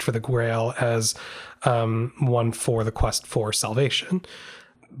the quest for the Grail as one for the quest for salvation.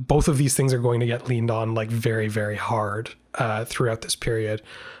 Both of these things are going to get leaned on like very, very hard throughout this period.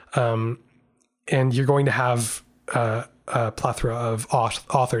 And you're going to have a plethora of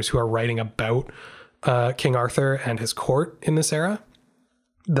authors who are writing about King Arthur and his court in this era,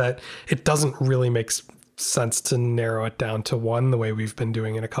 that it doesn't really make sense to narrow it down to one the way we've been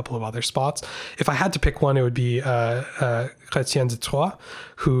doing in a couple of other spots. If I had to pick one, it would be Chrétien de Troyes,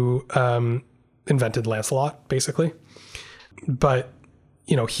 who invented Lancelot, basically. But,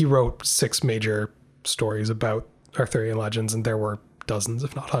 you know, he wrote 6 major stories about Arthurian legends, and there were dozens,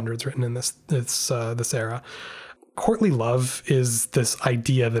 if not hundreds, written in this era. Courtly love is this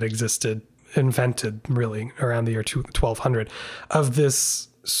idea that existed, invented really around the year 1200, of this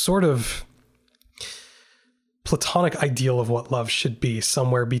sort of platonic ideal of what love should be,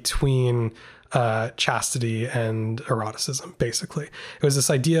 somewhere between chastity and eroticism, basically. It was this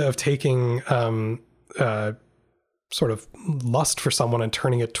idea of taking sort of lust for someone and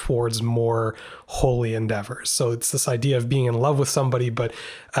turning it towards more holy endeavors. So it's this idea of being in love with somebody, but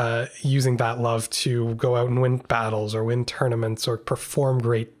using that love to go out and win battles or win tournaments or perform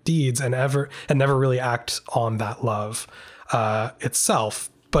great deeds and never really act on that love itself,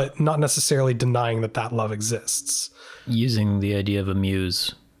 but not necessarily denying that love exists. Using the idea of a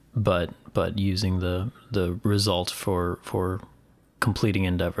muse, but using the result for completing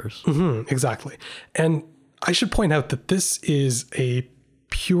endeavors. Mm-hmm, exactly. And I should point out that this is a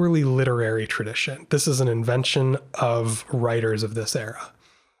purely literary tradition. This is an invention of writers of this era,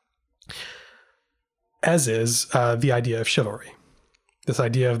 as is the idea of chivalry. This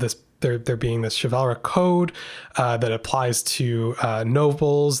idea of there being this chivalric code that applies to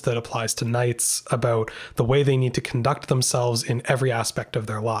nobles, that applies to knights, about the way they need to conduct themselves in every aspect of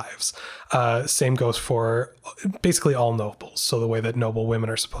their lives. Same goes for basically all nobles. So the way that noble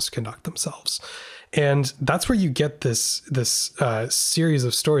women are supposed to conduct themselves. And that's where you get this series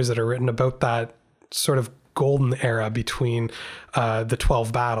of stories that are written about that sort of golden era between the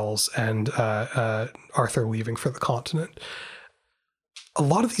 12 battles and Arthur leaving for the continent. A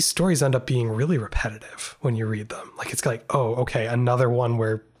lot of these stories end up being really repetitive when you read them. Like, it's like, oh, okay, another one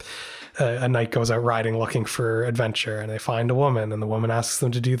where a knight goes out riding looking for adventure, and they find a woman, and the woman asks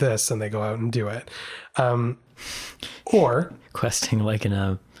them to do this, and they go out and do it. Or questing like in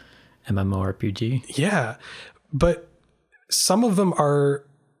a MMORPG. Yeah, but some of them are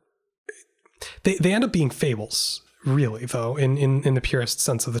they end up being fables, really, though, in the purest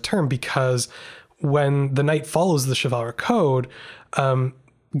sense of the term, because when the knight follows the chivalric code,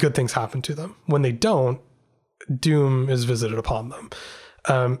 good things happen to them. When they don't, doom is visited upon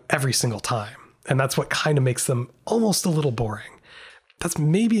them every single time. And that's what kind of makes them almost a little boring. That's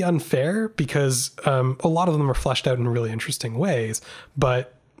maybe unfair because a lot of them are fleshed out in really interesting ways,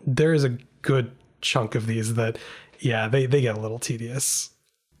 but there is a good chunk of these that, yeah, they get a little tedious.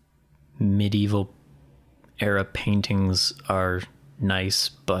 Medieval era paintings are nice,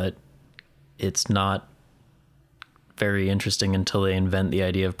 but it's not very interesting until they invent the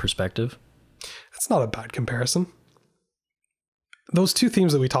idea of perspective. That's not a bad comparison. Those two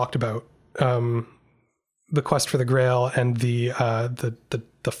themes that we talked about, the quest for the Grail and the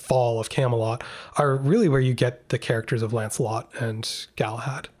fall of Camelot, are really where you get the characters of Lancelot and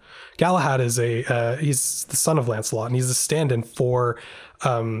Galahad. Galahad is he's the son of Lancelot, and he's a stand-in for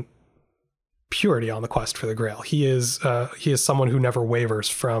purity on the quest for the Grail. He is someone who never wavers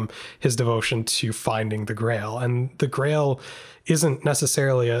from his devotion to finding the Grail, and the Grail isn't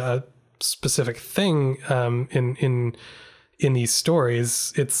necessarily a specific thing in these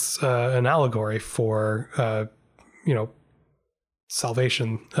stories. It's an allegory for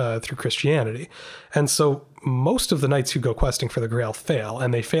salvation through Christianity. And so most of the knights who go questing for the Grail fail,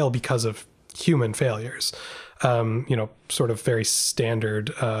 and they fail because of human failures, sort of very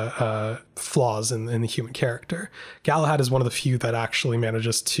standard flaws in the human character. Galahad is one of the few that actually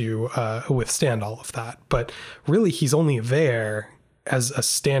manages to withstand all of that. But really, he's only there as a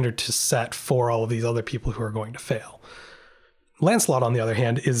standard to set for all of these other people who are going to fail. Lancelot, on the other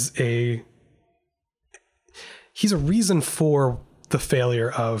hand, he's a reason for the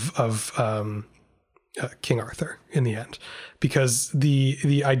failure of King Arthur in the end, because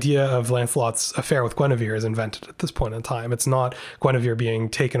the idea of Lancelot's affair with Guinevere is invented at this point in time. It's not Guinevere being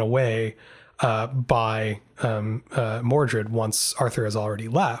taken away by Mordred once Arthur has already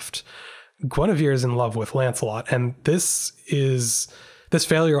left. Guinevere is in love with Lancelot, and this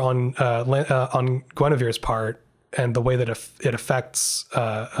failure on Guinevere's part and the way that it affects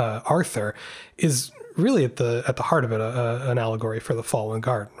Arthur is really at the heart of it an allegory for the fallen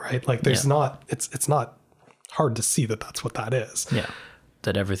garden, right? Like it's not hard to see that that's what that is. Yeah,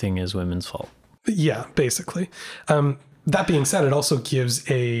 that everything is women's fault. Yeah, basically. That being said, it also gives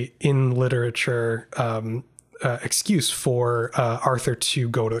in literature excuse for Arthur to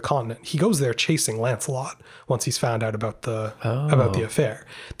go to the continent. He goes there chasing Lancelot once he's found out about the affair.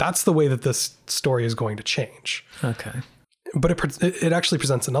 That's the way that this story is going to change. Okay. But it actually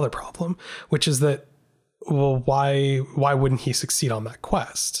presents another problem, which is that, well, why wouldn't he succeed on that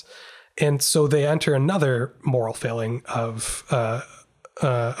quest? And so they enter another moral failing of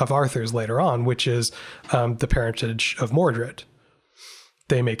Arthur's later on, which is the parentage of Mordred.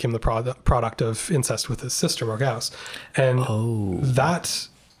 They make him the product of incest with his sister Morgause, and that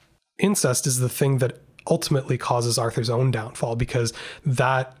incest is the thing that ultimately causes Arthur's own downfall, because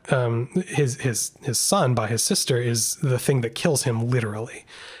that his son by his sister is the thing that kills him literally,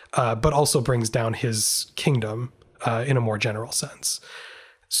 but also brings down his kingdom in a more general sense.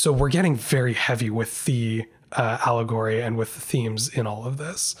 So we're getting very heavy with the allegory and with the themes in all of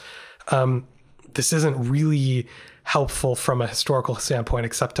this. This isn't really helpful from a historical standpoint,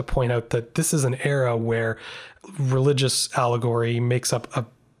 except to point out that this is an era where religious allegory makes up a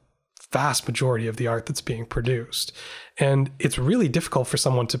vast majority of the art that's being produced. And it's really difficult for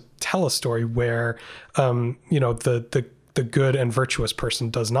someone to tell a story where, the good and virtuous person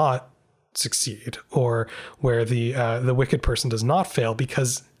does not succeed, or where the wicked person does not fail,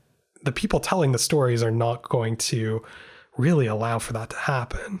 because the people telling the stories are not going to really allow for that to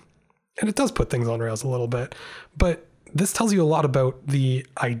happen. And it does put things on rails a little bit, but this tells you a lot about the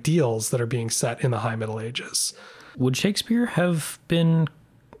ideals that are being set in the High Middle Ages. Would Shakespeare have been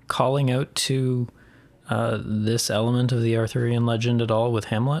calling out to this element of the Arthurian legend at all with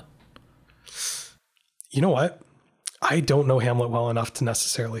Hamlet? You know what? I don't know Hamlet well enough to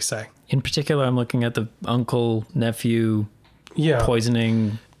necessarily say. In particular, I'm looking at the uncle, nephew,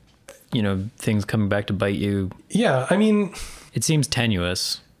 poisoning, things coming back to bite you. Yeah, I mean, it seems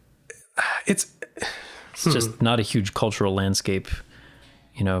tenuous. It's just not a huge cultural landscape,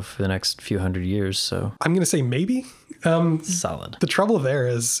 for the next few hundred years. So I'm going to say maybe. Solid. The trouble there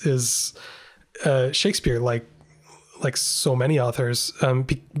is Shakespeare, like so many authors,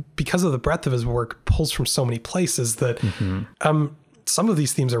 because of the breadth of his work, pulls from so many places that some of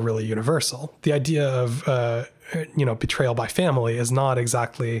these themes are really universal. The idea of, betrayal by family is not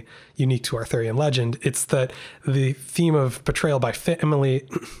exactly unique to Arthurian legend. It's that the theme of betrayal by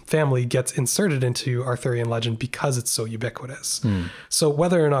family gets inserted into Arthurian legend because it's so ubiquitous. So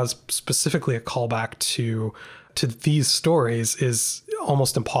whether or not it's specifically a callback to these stories is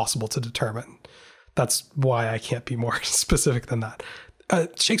almost impossible to determine. That's why I can't be more specific than that.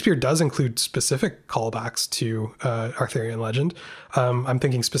 Shakespeare does include specific callbacks to Arthurian legend. I'm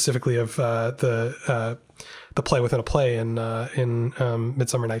thinking specifically of the play within a play in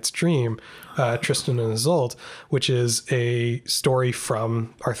Midsummer Night's Dream, Tristan and Isolde, which is a story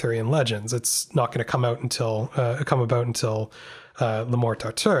from Arthurian legends. It's not going to come about until Le Morte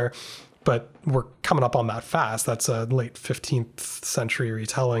d'Arthur, but we're coming up on that fast. That's a late 15th century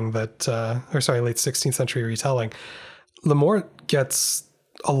retelling late 16th century retelling. Le Morte gets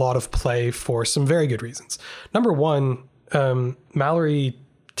a lot of play for some very good reasons. Number one, Malory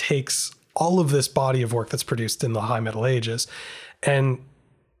takes all of this body of work that's produced in the High Middle Ages and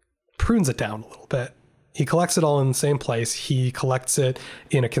prunes it down a little bit. He collects it all in the same place. He collects it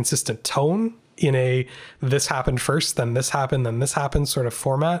in a consistent tone, in a this happened first, then this happened sort of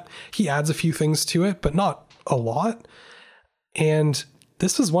format. He adds a few things to it, but not a lot. And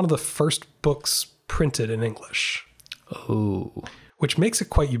this was one of the first books printed in English. Oh. Which makes it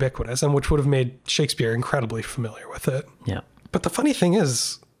quite ubiquitous and which would have made Shakespeare incredibly familiar with it. Yeah. But the funny thing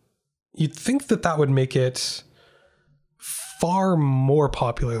is, you'd think that would make it far more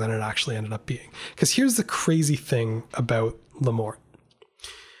popular than it actually ended up being. Because here's the crazy thing about Le Morte.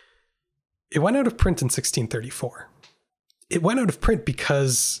 It went out of print in 1634. It went out of print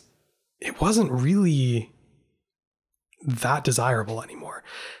because it wasn't really that desirable anymore.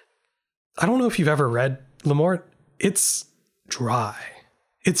 I don't know if you've ever read Le Morte. It's dry.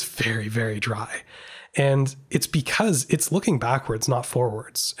 It's very, very dry. And it's because it's looking backwards, not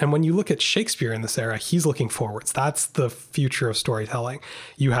forwards. And when you look at Shakespeare in this era, he's looking forwards. That's the future of storytelling.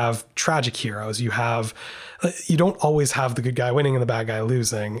 You have tragic heroes. You don't always have the good guy winning and the bad guy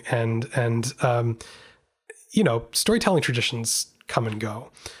losing. And storytelling traditions come and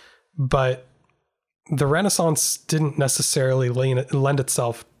go. But the Renaissance didn't necessarily lend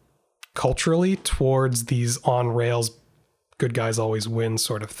itself culturally towards these on rails, good guys always win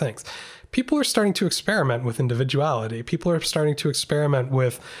sort of things. People are starting to experiment with individuality. People are starting to experiment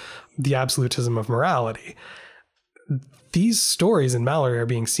with the absolutism of morality. These stories in Malory are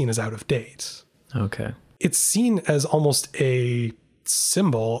being seen as out of date. Okay. It's seen as almost a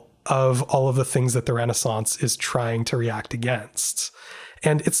symbol of all of the things that the Renaissance is trying to react against.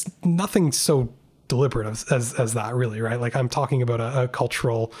 And it's nothing so deliberate as that, really, right? Like, I'm talking about a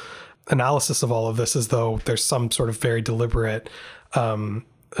cultural analysis of all of this as though there's some sort of very deliberate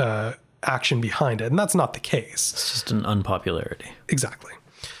action behind it. And that's not the case. It's just an unpopularity. Exactly.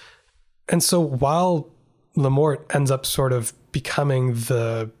 And so while Le Morte ends up sort of becoming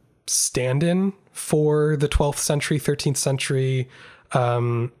the stand-in for the 12th century, 13th century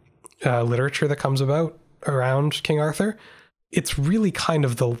literature that comes about around King Arthur, it's really kind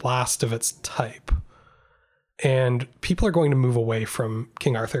of the last of its type. And people are going to move away from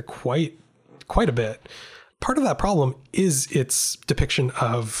King Arthur quite a bit. Part of that problem is its depiction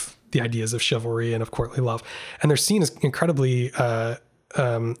of the ideas of chivalry and of courtly love. And they're seen as incredibly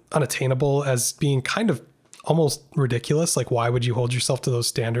unattainable, as being kind of almost ridiculous. Like, why would you hold yourself to those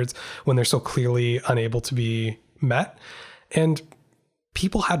standards when they're so clearly unable to be met? And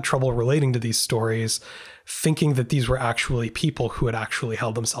people had trouble relating to these stories, thinking that these were actually people who had actually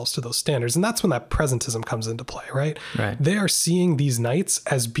held themselves to those standards. And that's when that presentism comes into play, right? Right. They are seeing these knights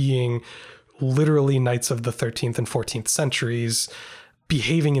as being literally knights of the 13th and 14th centuries,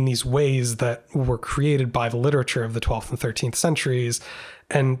 behaving in these ways that were created by the literature of the 12th and 13th centuries.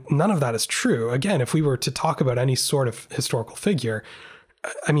 And none of that is true. Again, if we were to talk about any sort of historical figure,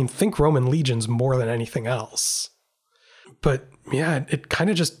 I mean, think Roman legions more than anything else. But yeah, it kind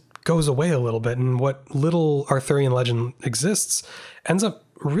of just goes away a little bit. And what little Arthurian legend exists ends up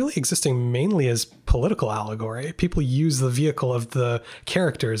really existing mainly as political allegory. People use the vehicle of the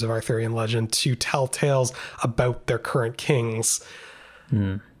characters of Arthurian legend to tell tales about their current kings.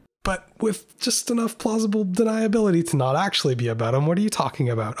 But with just enough plausible deniability to not actually be about them. What are you talking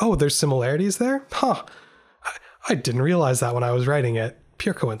about? Oh, there's similarities there? Huh. I didn't realize that when I was writing it.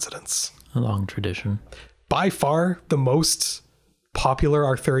 Pure coincidence. A long tradition. By far the most popular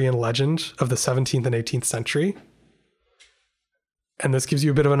Arthurian legend of the 17th and 18th century. And this gives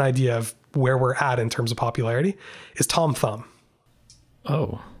you a bit of an idea of where we're at in terms of popularity, is Tom Thumb.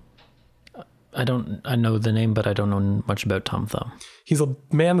 Oh. I know the name, but I don't know much about Tom Thumb. He's a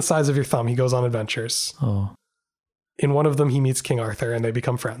man the size of your thumb. He goes on adventures. Oh. In one of them, he meets King Arthur and they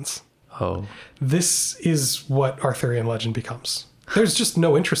become friends. Oh. This is what Arthurian legend becomes. There's just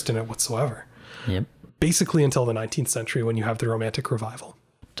no interest in it whatsoever. Yep. Basically until the 19th century when you have the Romantic Revival.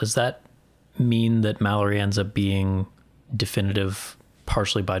 Does that mean that Malory ends up being definitive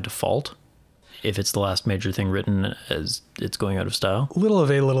partially by default? If it's the last major thing written as it's going out of style? Little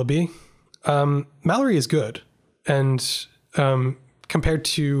of A, little B. Malory is good. And compared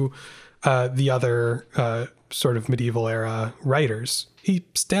to the other sort of medieval era writers, he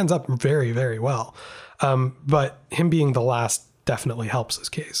stands up very, very well. But him being the last definitely helps his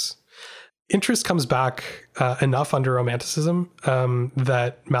case. Interest comes back enough under Romanticism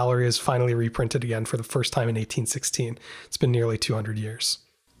that Malory is finally reprinted again for the first time in 1816. It's been nearly 200 years.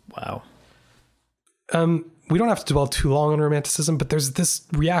 Wow. We don't have to dwell too long on Romanticism, but there's this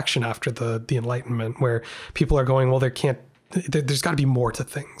reaction after the Enlightenment where people are going, well, there's got to be more to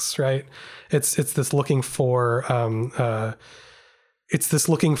things, right? It's this looking for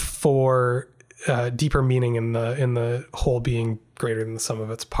deeper meaning in the whole being greater than the sum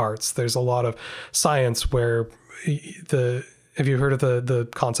of its parts. There's a lot of science where have you heard of the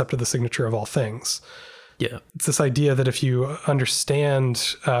concept of the signature of all things? Yeah. It's this idea that if you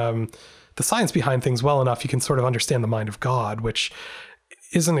understand the science behind things well enough, you can sort of understand the mind of God, which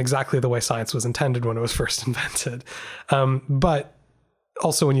isn't exactly the way science was intended when it was first invented. But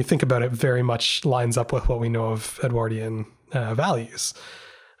also when you think about it, very much lines up with what we know of Edwardian values.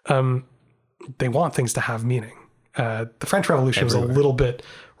 They want things to have meaning. The French Revolution was a little bit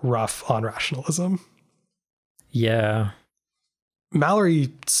rough on rationalism. Yeah.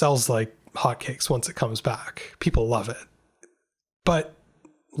 Malory sells like hotcakes once it comes back. People love it. But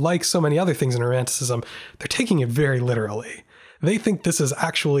like so many other things in Romanticism, they're taking it very literally. They think this is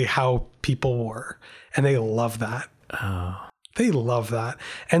actually how people were, and they love that. Oh. They love that.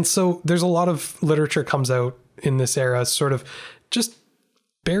 And so there's a lot of literature comes out in this era sort of just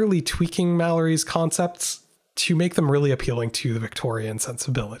barely tweaking Malory's concepts to make them really appealing to the Victorian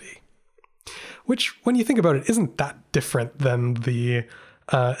sensibility. Which, when you think about it, isn't that different than the,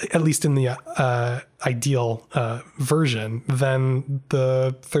 at least in the ideal version, than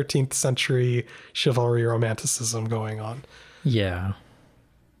the 13th century chivalry romanticism going on. Yeah.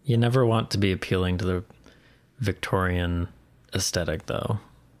 You never want to be appealing to the Victorian aesthetic, though.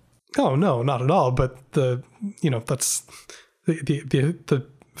 Oh, no, not at all. But that's the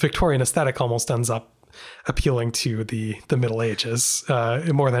Victorian aesthetic almost ends up appealing to the Middle Ages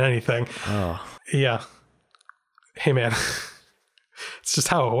more than anything. Oh. Yeah. Hey, man. It's just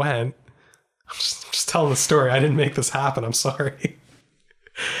how it went. I'm just telling the story. I didn't make this happen. I'm sorry.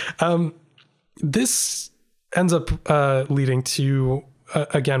 This ends up leading to,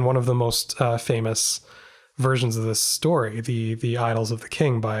 again, one of the most famous versions of this story, the Idylls of the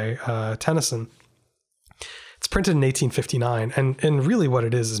King by Tennyson. It's printed in 1859, and really what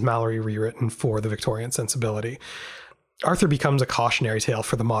it is Malory rewritten for the Victorian sensibility. Arthur becomes a cautionary tale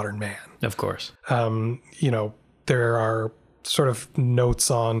for the modern man. Of course. There are sort of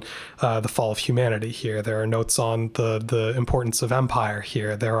notes on the fall of humanity here. There are notes on the importance of empire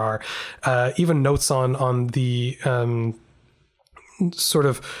here. There are even notes on the sort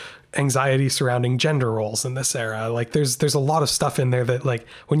of anxiety surrounding gender roles in this era. Like there's a lot of stuff in there that, like,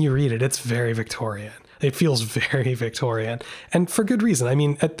 when you read it, it's very Victorian. It feels very Victorian, and for good reason. I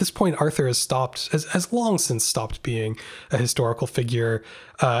mean, at this point, Arthur has long since stopped being a historical figure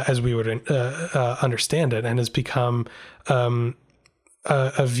as we would understand it, and has become a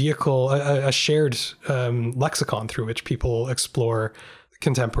vehicle, a shared lexicon through which people explore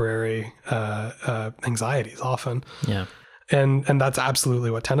contemporary anxieties often. Yeah. And that's absolutely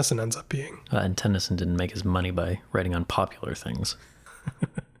what Tennyson ends up being. And Tennyson didn't make his money by writing on popular things.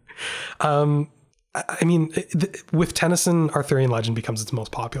 I mean, with Tennyson, Arthurian legend becomes its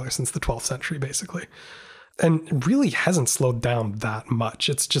most popular since the 12th century, basically. And really hasn't slowed down that much.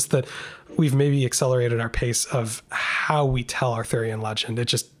 It's just that we've maybe accelerated our pace of how we tell Arthurian legend. It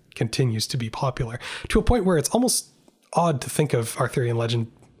just continues to be popular to a point where it's almost odd to think of Arthurian legend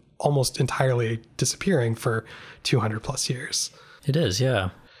almost entirely disappearing for 200 plus years. It is, yeah.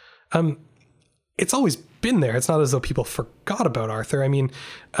 It's always been there. It's not as though people forgot about Arthur. I mean,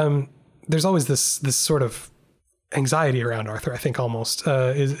 there's always this sort of anxiety around Arthur, I think, almost.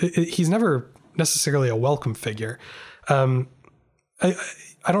 He's never necessarily a welcome figure. I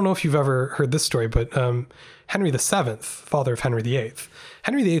don't know if you've ever heard this story, but Henry VII, father of Henry VIII,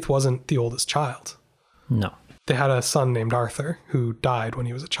 Henry VIII wasn't the oldest child. No. They had a son named Arthur who died when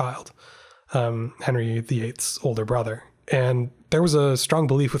he was a child, Henry VIII's older brother. And there was a strong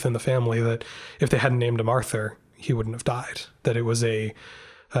belief within the family that if they hadn't named him Arthur, he wouldn't have died, that it was a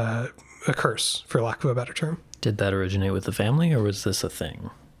curse, for lack of a better term. Did that originate with the family, or was this a thing?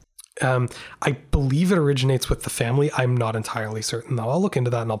 I believe it originates with the family. I'm not entirely certain, though. I'll look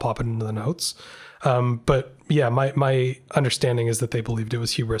into that and I'll pop it into the notes. But yeah, my understanding is that they believed it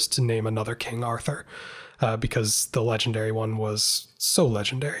was hubris to name another king Arthur, because the legendary one was so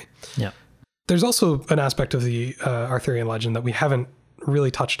legendary. Yeah. There's also an aspect of the Arthurian legend that we haven't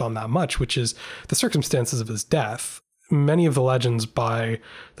really touched on that much, which is the circumstances of his death. Many of the legends by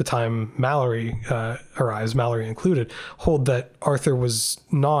the time Mallory arrives, Mallory included, hold that Arthur was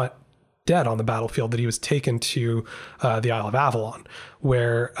not dead on the battlefield, that he was taken to the Isle of Avalon,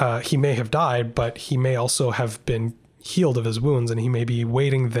 where he may have died, but he may also have been healed of his wounds, and he may be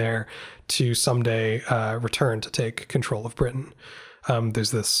waiting there to someday return to take control of Britain.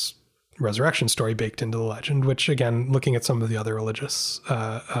 There's this resurrection story baked into the legend, which, again, looking at some of the other religious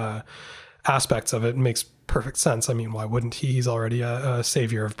aspects of it, makes perfect sense. I mean, why wouldn't he? He's already a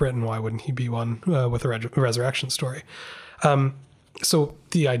savior of Britain. Why wouldn't he be one with a resurrection story? So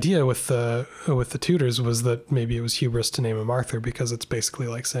the idea with the Tudors was that maybe it was hubris to name him Arthur, because it's basically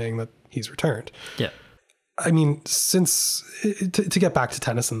like saying that he's returned. Yeah. I mean, to get back to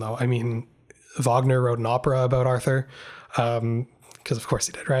Tennyson, though, I mean, Wagner wrote an opera about Arthur, because of course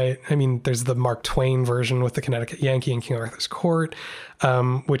he did, right? I mean, there's the Mark Twain version with the Connecticut Yankee and King Arthur's Court,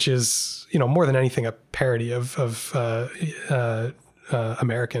 which is, more than anything, a parody of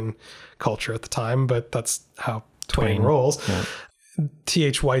American culture at the time, but that's how Twain rolls. Yeah.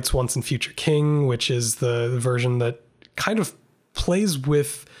 T.H. White's Once and Future King, which is the version that kind of plays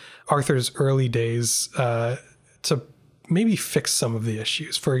with Arthur's early days to maybe fix some of the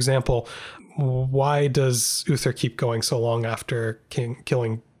issues. For example, why does Uther keep going so long after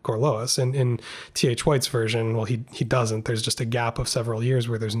killing Gorlois? And in T.H. White's version, well, he doesn't. There's just a gap of several years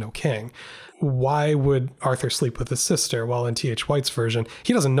where there's no king. Why would Arthur sleep with his sister? Well, in T.H. White's version,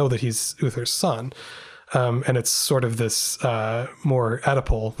 he doesn't know that he's Uther's son. And it's sort of this more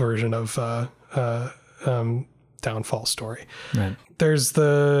Oedipal version of downfall story. Right. There's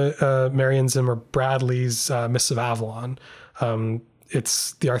the Marion Zimmer Bradley's Mists of Avalon.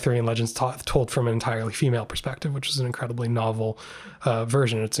 It's the Arthurian legends told from an entirely female perspective, which is an incredibly novel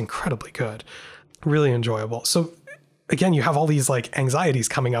version. It's incredibly good, really enjoyable. So again, you have all these like anxieties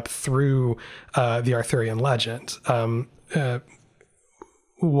coming up through the Arthurian legend.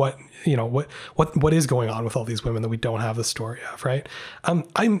 What is going on with all these women that we don't have the story of, right?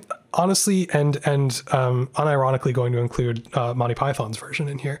 I'm honestly and unironically going to include Monty Python's version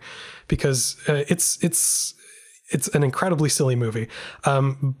in here, because it's an incredibly silly movie,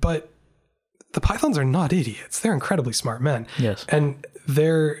 but the Pythons are not idiots. They're incredibly smart men. Yes, and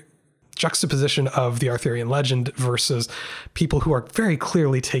their juxtaposition of the Arthurian legend versus people who are very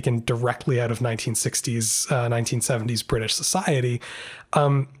clearly taken directly out of 1960s, 1970s British society,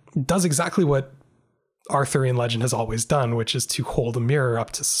 does exactly what Arthurian legend has always done, which is to hold a mirror up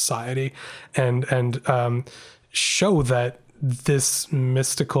to society and show that this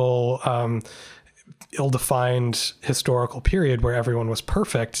mystical, ill-defined historical period where everyone was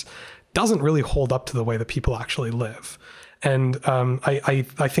perfect doesn't really hold up to the way that people actually live. And I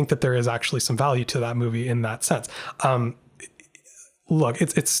think that there is actually some value to that movie in that sense. Look,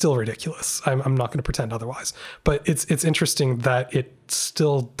 it's still ridiculous. I'm not going to pretend otherwise, but it's interesting that it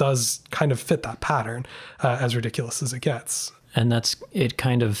still does kind of fit that pattern, as ridiculous as it gets. And that's it.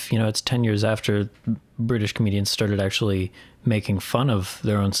 Kind of, it's 10 years after British comedians started actually making fun of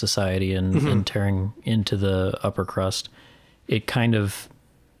their own society and tearing into the upper crust. It kind of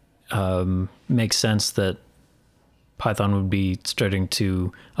makes sense that Python would be starting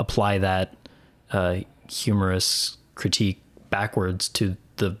to apply that humorous critique backwards to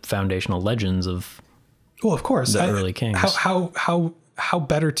the foundational legends of course, the early kings. How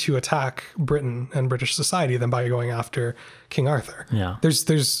better to attack Britain and British society than by going after King Arthur? Yeah.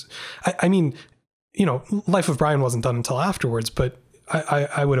 I mean, Life of Brian wasn't done until afterwards, but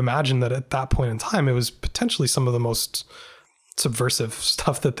I would imagine that at that point in time, it was potentially some of the most subversive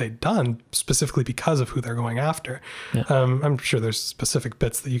stuff that they'd done, specifically because of who they're going after. Yeah. I'm sure there's specific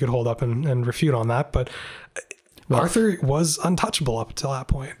bits that you could hold up and refute on that, but Arthur was untouchable up until that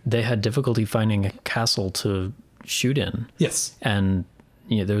point. They had difficulty finding a castle to shoot in. Yes. And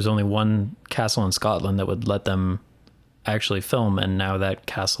there was only one castle in Scotland that would let them actually film, and now that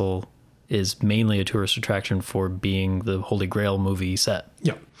castle is mainly a tourist attraction for being the Holy Grail movie set.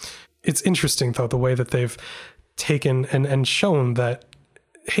 Yeah. It's interesting, though, the way that they've taken and shown that,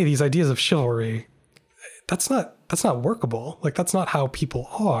 hey, these ideas of chivalry, that's not workable. Like, that's not how people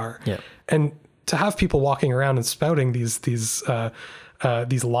are. Yeah. And to have people walking around and spouting these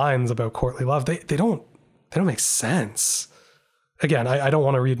lines about courtly love, they don't make sense. Again, I don't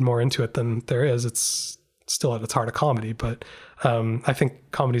want to read more into it than there is. It's still at its heart a comedy, but I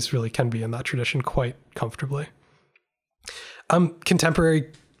think comedies really can be in that tradition quite comfortably.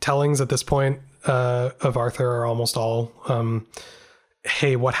 Contemporary tellings at this point of Arthur are almost all,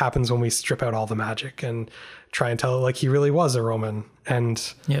 hey, what happens when we strip out all the magic and try and tell it like he really was a Roman?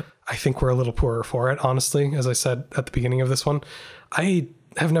 And Yep. I think we're a little poorer for it, honestly. As I said at the beginning of this one, I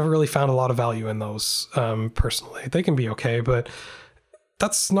have never really found a lot of value in those personally. They can be okay, but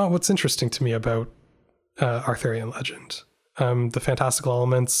that's not what's interesting to me about Arthurian legend. The fantastical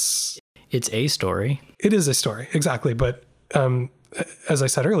elements. It's a story. It is a story, exactly. But as I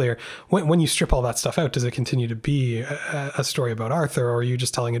said earlier, when you strip all that stuff out, does it continue to be a story about Arthur, or are you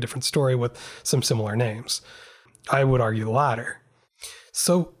just telling a different story with some similar names? I would argue the latter.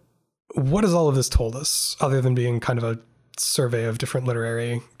 So what has all of this told us, other than being kind of a survey of different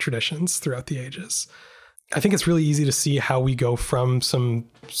literary traditions throughout the ages? I think it's really easy to see how we go from some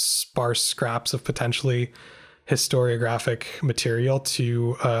sparse scraps of potentially historiographic material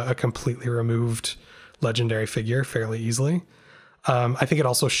to a completely removed legendary figure fairly easily. I think it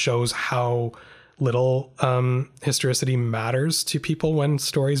also shows how little historicity matters to people when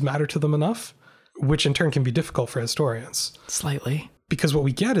stories matter to them enough, which in turn can be difficult for historians. Slightly. Because what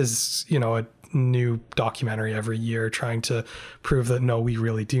we get is, a new documentary every year trying to prove that, no, we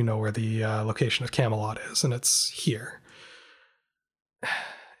really do know where the location of Camelot is, and it's here.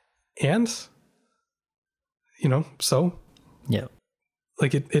 And, so... Yeah.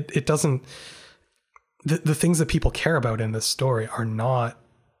 Like it doesn't... The things that people care about in this story are not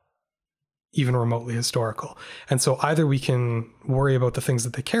even remotely historical. And so either we can worry about the things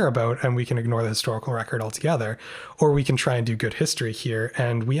that they care about and we can ignore the historical record altogether, or we can try and do good history here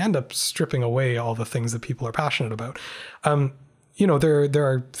and we end up stripping away all the things that people are passionate about. There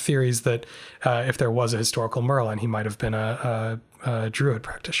are theories that if there was a historical Merlin, he might have been a druid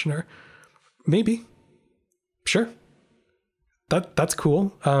practitioner. Maybe. Sure. That's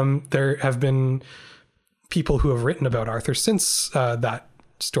cool. There have been people who have written about Arthur since that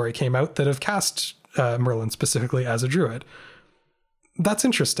story came out that have cast Merlin specifically as a druid. That's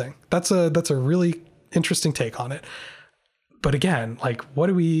interesting. That's a really interesting take on it. But again, like, what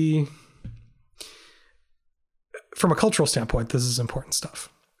do we... From a cultural standpoint, this is important stuff.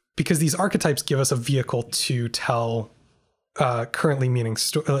 Because these archetypes give us a vehicle to tell currently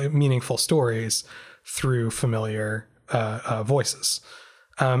meaningful stories through familiar voices.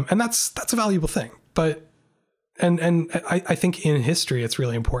 And that's a valuable thing. But and I think in history, it's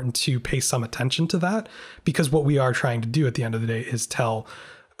really important to pay some attention to that, because what we are trying to do at the end of the day is tell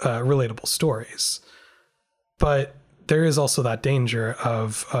relatable stories. But there is also that danger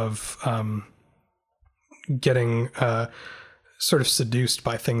of getting sort of seduced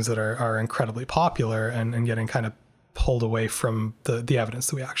by things that are incredibly popular and getting kind of pulled away from the evidence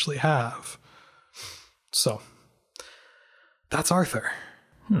that we actually have. So that's Arthur.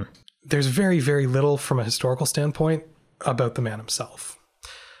 There's very, very little from a historical standpoint about the man himself.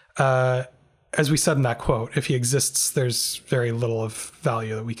 As we said in that quote, if he exists, there's very little of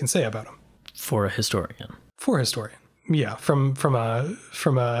value that we can say about him. For a historian. For a historian. Yeah. From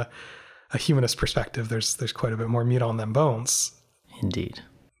a humanist perspective, there's quite a bit more meat on them bones. Indeed.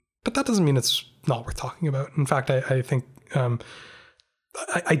 But that doesn't mean it's not worth talking about. In fact, I think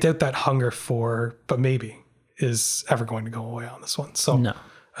I doubt that hunger for, but maybe, is ever going to go away on this one. So no.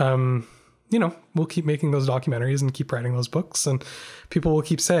 We'll keep making those documentaries and keep writing those books, and people will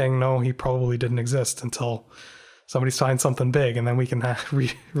keep saying, no, he probably didn't exist, until somebody finds something big, and then we can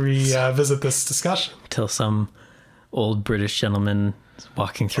revisit this discussion. Till some old British gentleman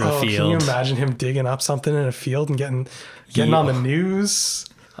walking through a field. Can you imagine him digging up something in a field and getting on the news?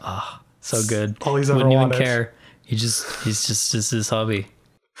 So good. All he's ever Wouldn't wanted. even care. He's just his hobby.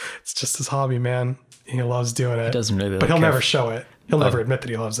 It's just his hobby, man. He loves doing it. He doesn't really, but he'll care. Never show it. He'll never admit that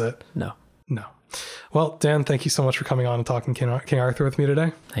he loves it. No. Well, Dan, thank you so much for coming on and talking King Arthur with me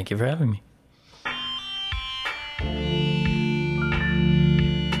today. Thank you for having me.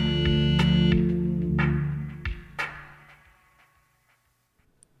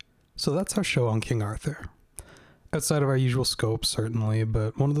 So that's our show on King Arthur. Outside of our usual scope, certainly,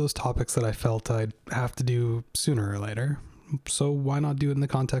 but one of those topics that I felt I'd have to do sooner or later. So why not do it in the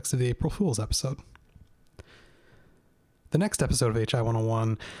context of the April Fool's episode? The next episode of HI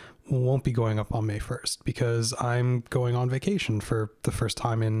 101 won't be going up on May 1st because I'm going on vacation for the first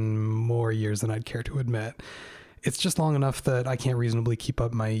time in more years than I'd care to admit. It's just long enough that I can't reasonably keep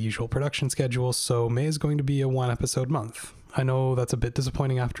up my usual production schedule, so May is going to be a one-episode month. I know that's a bit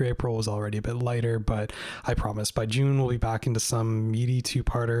disappointing after April was already a bit lighter, but I promise by June we'll be back into some meaty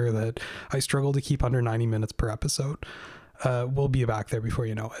two-parter that I struggle to keep under 90 minutes per episode. We'll be back there before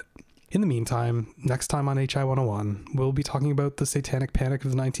you know it. In the meantime, next time on HI 101, we'll be talking about the Satanic Panic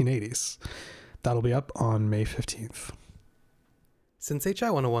of the 1980s. That'll be up on May 15th. Since HI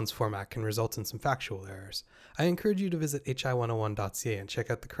 101's format can result in some factual errors, I encourage you to visit hi101.ca and check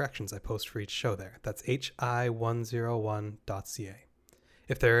out the corrections I post for each show there. That's hi101.ca.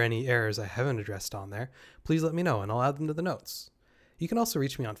 If there are any errors I haven't addressed on there, please let me know and I'll add them to the notes. You can also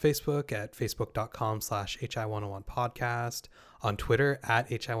reach me on Facebook at facebook.com/hi101podcast, on Twitter at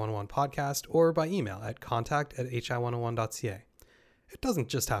hi101podcast, or by email at contact@hi101.ca. It doesn't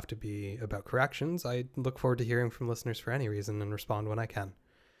just have to be about corrections. I look forward to hearing from listeners for any reason and respond when I can.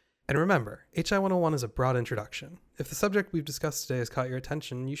 And remember, HI 101 is a broad introduction. If the subject we've discussed today has caught your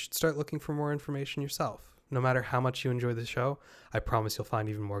attention, you should start looking for more information yourself. No matter how much you enjoy the show, I promise you'll find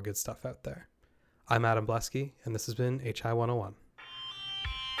even more good stuff out there. I'm Adam Blesky, and this has been HI 101.